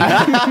karaoke.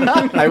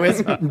 I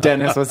wish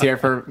Dennis was here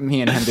for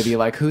me and him to be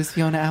like, who's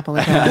Fiona Apple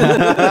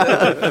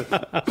again?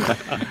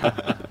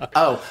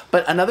 Oh,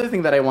 but another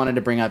thing that I wanted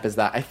to bring up is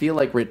that I feel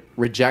like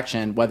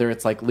rejection, whether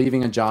it's like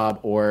leaving a job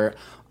or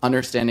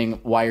understanding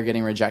why you're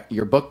getting rejected,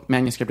 your book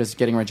manuscript is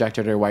getting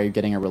rejected, or why you're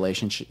getting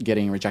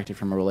rejected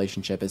from a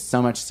relationship, is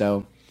so much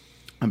so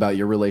about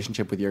your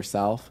relationship with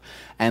yourself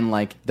and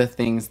like the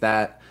things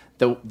that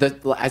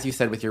as you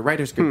said with your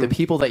writer's group, the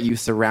people that you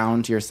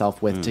surround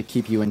yourself with to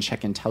keep you in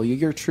check and tell you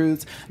your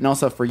truths, and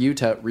also for you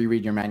to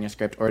reread your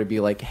manuscript or to be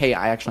like, hey,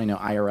 I actually know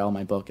IRL,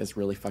 my book is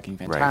really fucking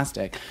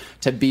fantastic. Right.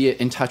 To be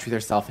in touch with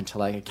yourself and to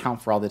like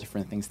account for all the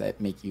different things that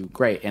make you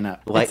great. And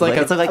it's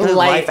like a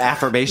life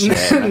affirmation.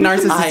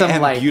 Narcissism,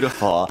 I am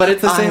beautiful. But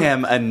it's the same. I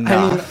am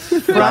enough.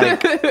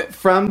 I mean,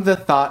 from the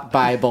Thought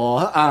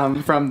Bible,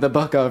 from the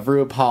book of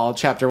RuPaul,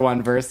 chapter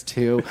 1, verse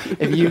 2,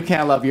 if you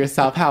can't love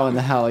yourself, how in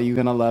the hell are you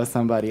going to love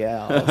somebody else?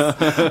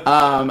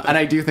 And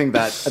I do think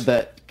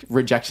that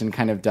rejection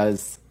kind of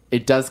does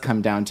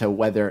come down to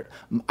whether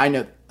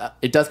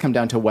it does come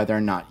down to whether or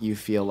not you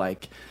feel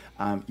like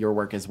your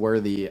work is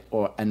worthy,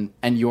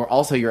 and your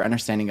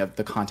understanding of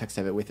the context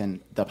of it within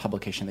the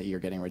publication that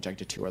you're getting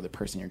rejected to or the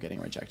person you're getting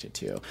rejected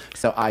to.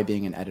 So I,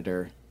 being an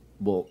editor,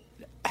 will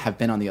have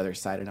been on the other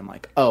side, and I'm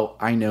like, oh,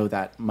 I know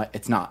that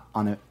it's not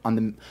I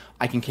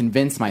can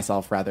convince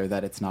myself rather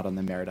that it's not on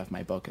the merit of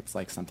my book. It's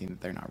like something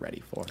that they're not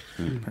ready for,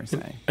 per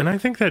se. And I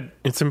think that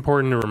it's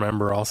important to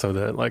remember also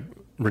that like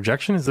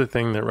rejection is the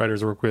thing that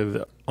writers work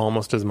with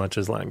almost as much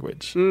as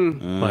language.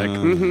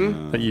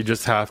 That you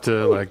just have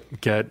to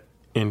like get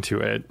into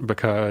it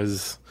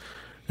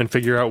and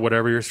figure out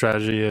whatever your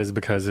strategy is,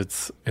 because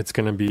it's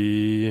going to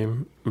be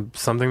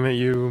something that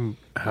you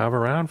have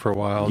around for a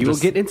while. You will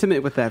get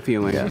intimate with that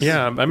feeling. Yes.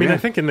 Yeah. I mean, I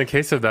think in the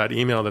case of that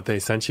email that they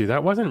sent you,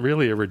 that wasn't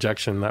really a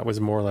rejection. That was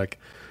more like,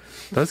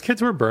 those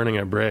kids were burning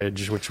a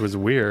bridge, which was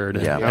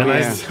weird. Yeah.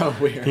 And so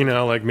weird. You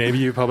know, like maybe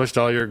you published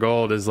all your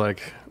gold is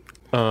like,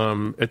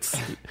 it's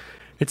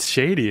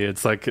shady.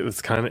 It's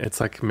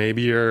like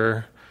maybe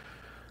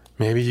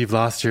you've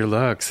lost your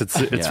looks.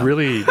 It's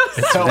really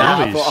so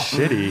really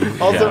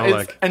shitty.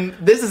 Also, and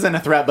this isn't a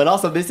threat, but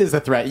also this is a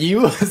threat.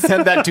 You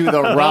sent that to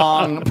the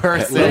wrong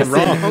person.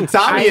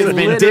 Tommy is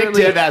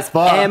vindictive as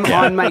fuck.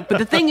 On mic, but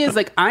the thing is,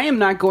 like, I am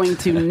not going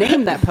to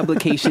name that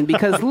publication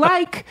because,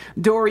 like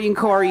Dorian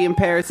Corey in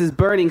Paris's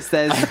Burning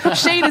says,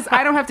 shade is,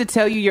 I don't have to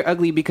tell you you're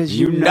ugly because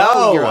you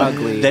know you're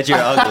ugly. That you're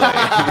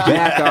ugly.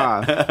 Back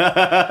off.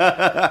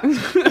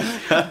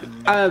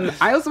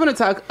 I also want to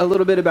talk a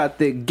little bit about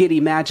the giddy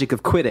magic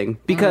of quitting,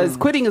 because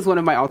quitting is one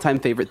of my all-time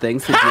favorite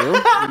things to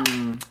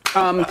do.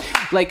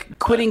 Like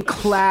quitting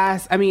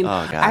class. I mean,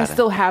 I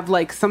still have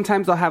like,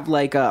 sometimes I'll have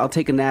like, I'll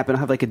take a nap and I'll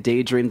have like a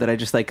daydream that I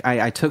just like,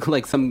 I took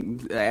like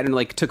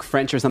took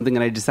French or something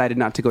and I decided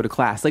not to go to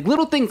class. Like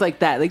little things like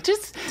that. Like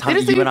just,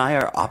 Tommy, you and I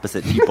are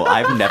opposite people.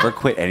 I've never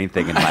quit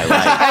anything in my life.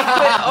 I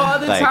quit all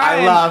the time.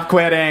 I love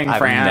quitting, I've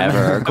Fran.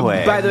 never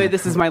quit. By the way,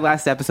 this is my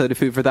last episode of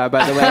Food for Thought,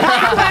 by the way.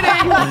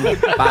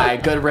 Bye.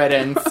 Good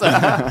riddance.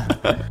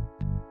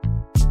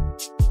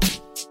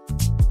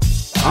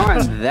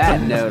 On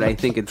that note, I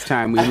think it's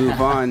time we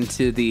move on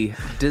to the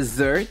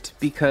dessert,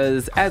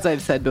 because as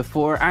I've said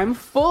before, I'm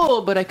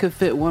full, but I could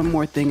fit one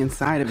more thing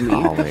inside of me.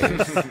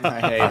 Always.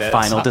 Our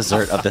final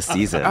dessert of the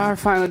season. Our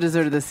final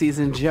dessert of the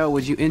season. Joe,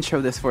 would you intro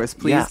this for us,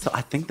 please? Yeah, so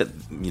I think that,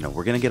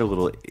 we're going to get a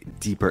little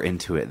deeper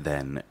into it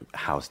than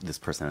how this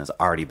person has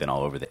already been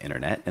all over the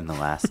internet in the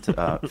last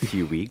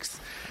few weeks.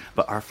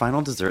 But our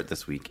final dessert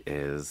this week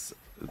is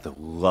the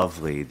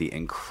lovely, the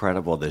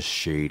incredible, the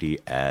shady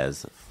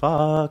as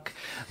fuck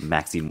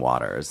Maxine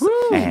Waters. Woo!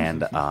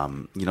 And,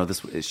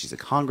 she's a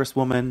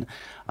congresswoman.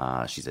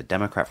 She's a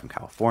Democrat from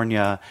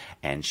California,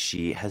 and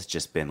she has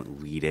just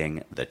been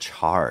leading the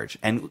charge.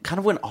 And kind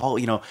of when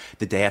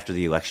the day after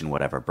the election,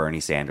 whatever, Bernie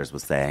Sanders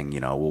was saying,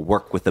 we'll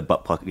work with the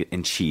butt plug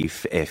in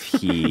chief if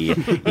he,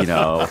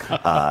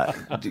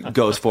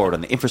 goes forward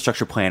on the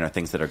infrastructure plan or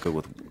things that are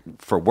good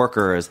for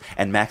workers.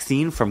 And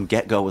Maxine from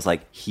get-go was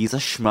like, he's a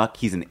schmuck,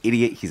 he's an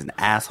idiot, he's an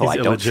asshole, I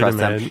don't trust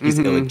him, he's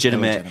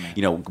illegitimate.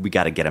 We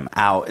got to get him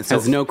out. And so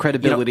has no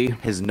credibility.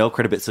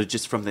 So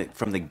just from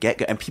the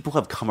get-go, and people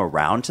have come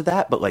around to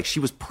that, but like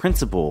she was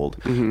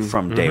principled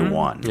from day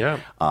one,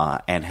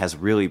 and has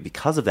really,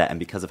 because of that and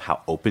because of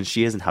how open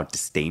she is and how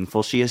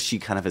disdainful she is, she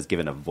kind of has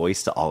given a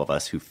voice to all of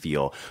us who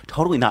feel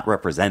totally not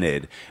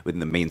represented within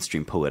the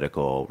mainstream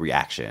political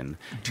reaction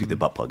to the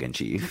butt plug in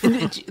chief.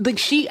 Like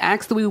she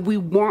acts the way we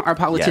want our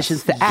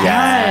politicians to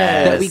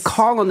act, that we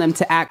call on them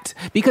to act.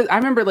 Because I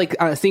remember, like,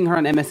 seeing her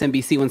on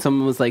MSNBC when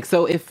someone was like,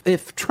 so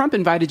if Trump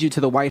invited you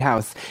to the White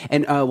House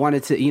and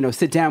wanted to,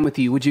 sit down with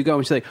you, would you go?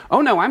 And she's like,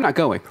 oh, no, I'm not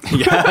going.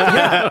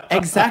 Yeah,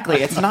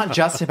 exactly. It's not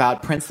just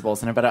about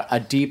principles and about a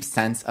deep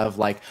sense of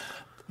like,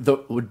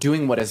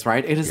 doing what is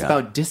right. It is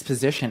about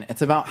disposition.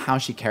 It's about how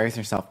she carries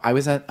herself. I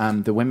was at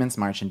the Women's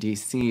March in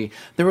D.C.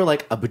 There were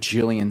like a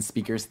bajillion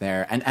speakers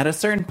there. And at a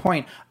certain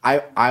point,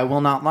 I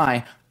will not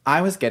lie,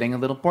 I was getting a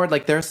little bored.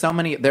 Like there's so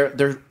many,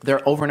 they're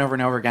over and over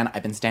and over again.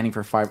 I've been standing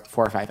for 4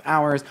 or 5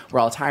 hours.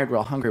 We're all tired. We're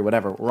all hungry,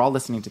 whatever. We're all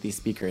listening to these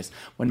speakers.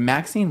 When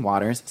Maxine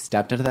Waters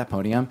stepped into that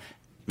podium,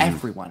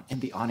 everyone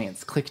in the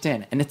audience clicked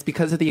in. And it's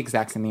because of the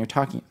exact same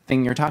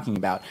thing you're talking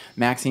about.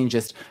 Maxine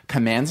just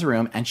commands a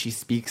room and she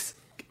speaks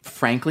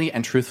frankly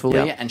and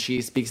truthfully, and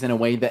she speaks in a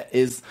way that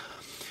is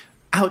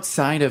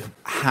outside of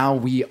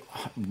how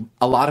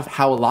a lot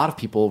of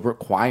people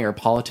require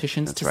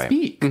politicians to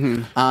speak.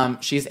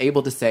 She's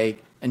able to say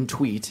and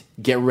tweet,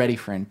 "Get ready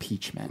for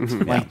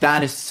impeachment." Like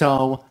that is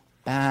so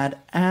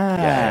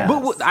badass.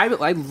 But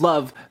I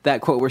love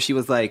that quote where she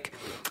was like,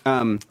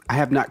 "I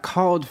have not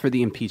called for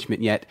the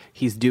impeachment yet.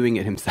 He's doing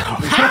it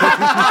himself."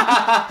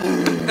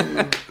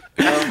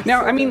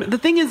 Now, I mean, the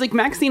thing is, like,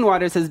 Maxine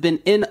Waters has been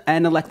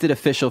an elected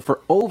official for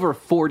over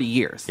 40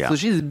 years. So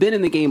she's been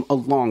in the game a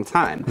long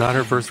time. Not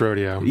her first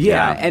rodeo.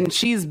 Yeah, and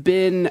she's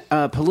been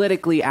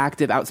politically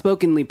active,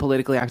 outspokenly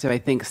politically active, I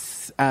think,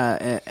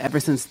 ever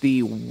since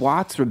the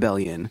Watts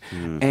Rebellion.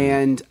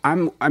 And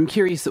I'm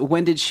curious,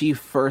 when did she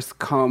first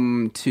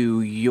come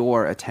to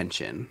your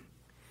attention?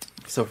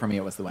 So for me,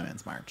 it was the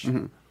Women's March.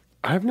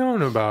 I've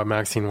known about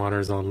Maxine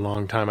Waters a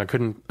long time.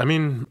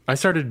 I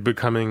started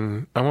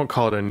becoming, I won't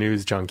call it a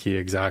news junkie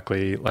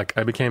exactly. Like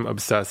I became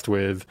obsessed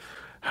with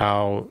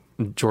how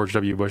George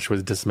W. Bush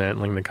was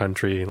dismantling the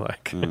country,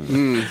 like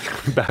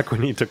back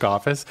when he took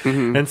office.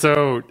 And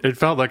so it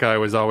felt like I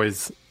was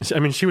always,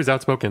 she was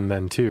outspoken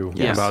then too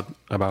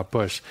about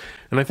Bush.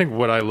 And I think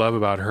what I love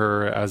about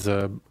her as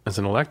an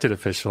elected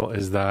official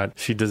is that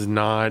she does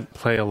not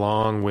play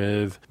along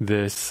with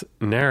this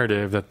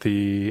narrative that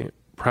the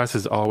press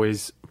is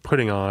always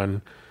putting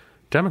on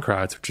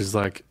Democrats, which is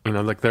like,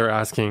 like they're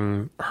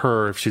asking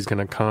her if she's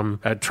going to come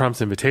at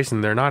Trump's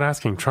invitation. They're not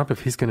asking Trump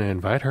if he's going to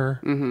invite her.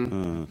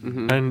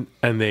 And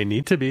they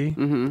need to be,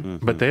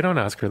 but they don't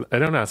ask her. They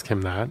don't ask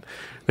him that.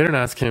 They don't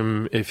ask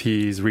him if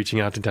he's reaching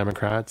out to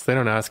Democrats. They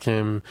don't ask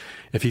him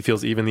if he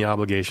feels even the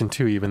obligation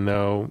to, even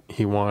though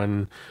he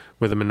won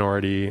with a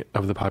minority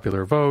of the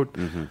popular vote.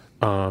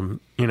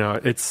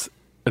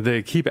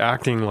 They keep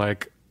acting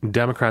like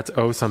Democrats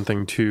owe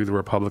something to the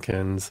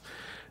Republicans,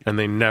 and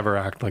they never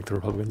act like the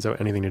Republicans owe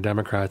anything to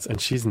Democrats,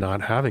 and she's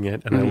not having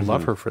it, and I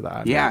love her for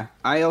that. Yeah.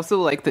 I also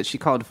like that she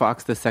called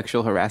Fox the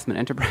sexual harassment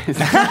enterprise.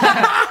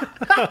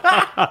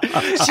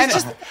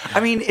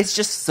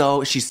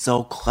 She's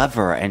so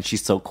clever, and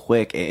she's so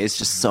quick. It's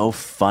just so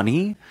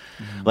funny.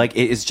 Like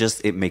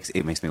it makes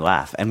me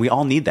laugh, and we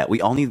all need that.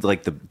 We all need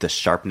like the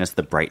sharpness,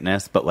 the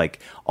brightness, but like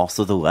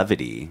also the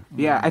levity.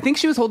 Yeah, I think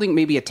she was holding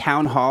maybe a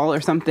town hall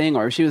or something,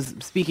 or she was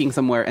speaking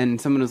somewhere, and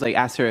someone was like,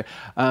 asked her,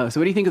 "So what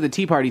do you think of the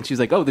Tea Party?" And she was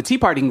like, "Oh, the Tea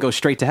Party can go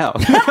straight to hell."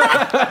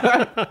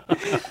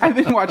 I've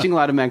been watching a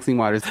lot of Maxine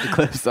Waters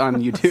clips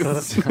on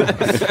YouTube.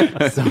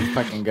 So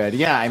fucking good.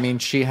 Yeah,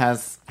 she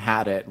has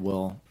had it,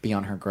 will be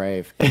on her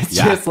grave. It's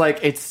just like,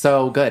 it's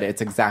so good.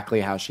 It's exactly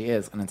how she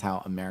is, and it's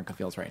how America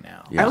feels right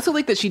now. I also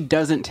like that she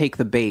doesn't take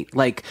the bait.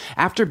 Like,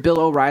 after Bill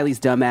O'Reilly's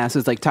dumbass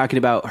was like talking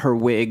about her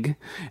wig,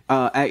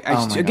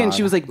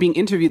 she was like being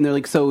interviewed, and they're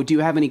like, "So do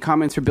you have any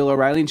comments for Bill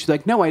O'Reilly?" And she's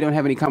like, "No, I don't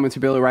have any comments for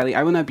Bill O'Reilly.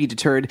 I will not be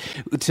deterred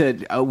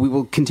we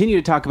will continue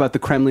to talk about the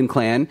Kremlin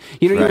clan."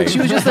 Like, she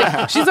was just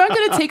like, she's not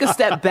going to take a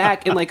step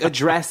back and like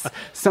address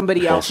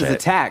somebody else's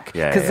attack.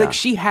 Because like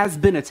she has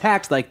been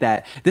attacked like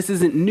that. This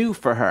isn't new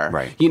for her.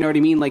 Right. You know what I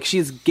mean? Like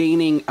she's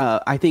gaining,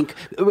 I think,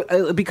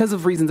 because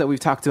of reasons that we've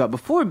talked about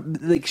before,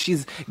 like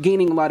she's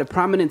gaining a lot of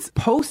prominence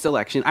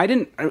post-election. I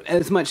didn't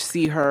as much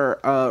see her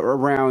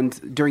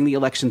around during the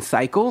election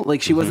cycle.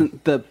 Like she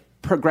wasn't the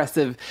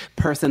progressive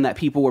person that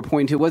people were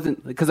pointing to. It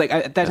wasn't because like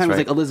at that time it was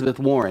like Elizabeth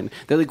Warren.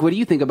 They're like, "What do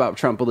you think about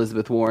Trump,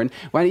 Elizabeth Warren?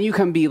 Why don't you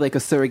come be like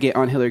a surrogate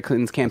on Hillary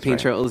Clinton's campaign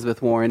trail,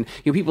 Elizabeth Warren?"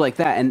 People like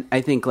that. And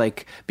I think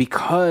like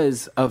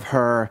because of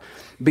her,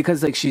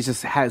 because like she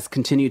just has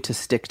continued to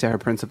stick to her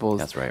principles.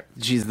 That's right.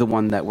 She's the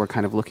one that we're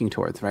kind of looking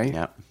towards, right?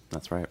 Yeah,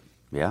 that's right.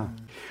 Yeah.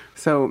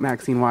 So,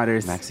 Maxine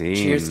Waters. Maxine.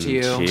 Cheers to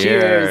you.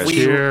 Cheers.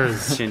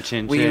 Cheers. Chin,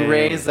 chin, We chin.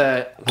 raise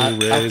a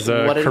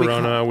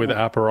Corona with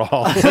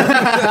Aperol.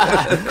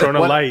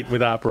 Corona Light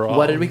with Aperol.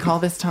 What did we call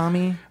this,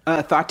 Tommy?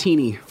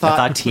 Thoughtini.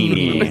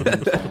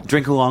 Thoughtini.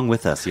 Drink along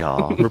with us,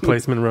 y'all.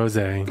 Replacement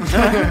rosé.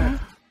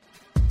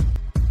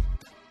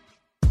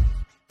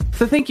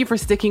 So thank you for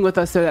sticking with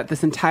us throughout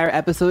this entire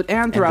episode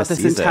and throughout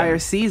this entire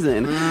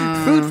season.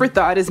 Food for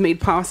Thought is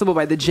made possible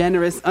by the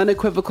generous,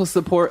 unequivocal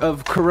support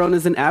of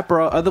Coronas and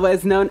Aperol,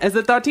 otherwise known as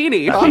a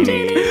Thoughtini.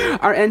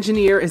 Our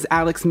engineer is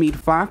Alex Mead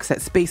Fox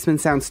at Spaceman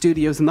Sound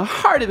Studios in the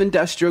heart of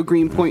industrial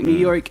Greenpoint, New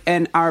York,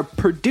 and our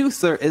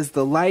producer is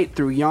the light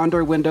through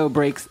yonder window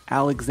breaks,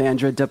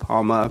 Alexandra De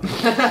Palma.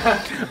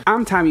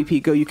 I'm Tommy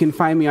Pico. You can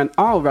find me on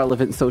all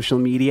relevant social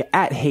media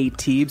at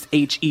HeyTeebs,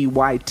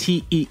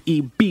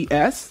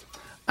 HeyTeebs.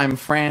 I'm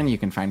Fran. You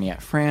can find me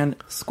at Fran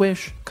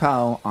Squish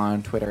Co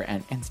on Twitter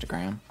and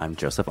Instagram. I'm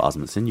Joseph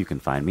Osmundson. You can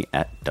find me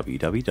at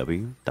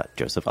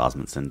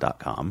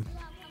www.josephosmundson.com.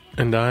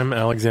 And I'm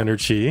Alexander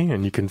Chi,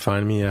 and you can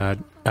find me at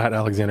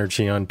Alexander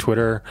Chi on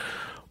Twitter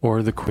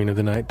or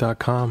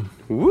thequeenofthenight.com.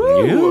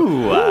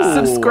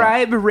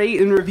 Subscribe,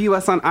 rate, and review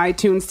us on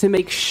iTunes to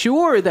make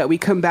sure that we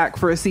come back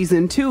for a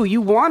season 2.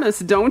 You want us,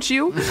 don't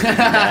you?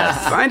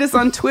 Find us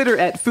on Twitter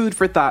at Food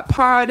for Thought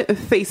Pod,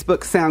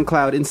 Facebook,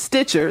 SoundCloud, and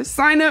Stitcher.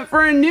 Sign up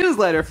for a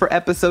newsletter for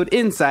episode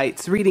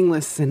insights, reading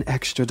lists, and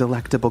extra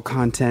delectable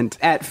content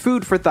at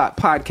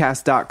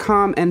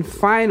foodforthoughtpodcast.com. And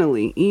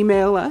finally,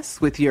 email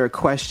us with your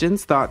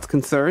questions, thoughts,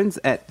 concerns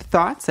at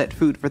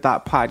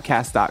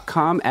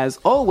thoughts@foodforthoughtpodcast.com. As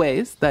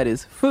always, that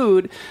is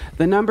food,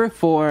 the number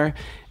 4,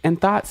 and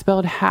thought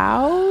spelled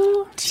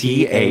how?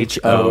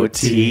 THOT.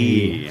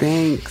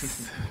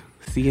 Thanks.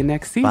 See you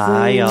next season.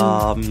 Bye,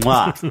 y'all.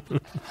 Mwah.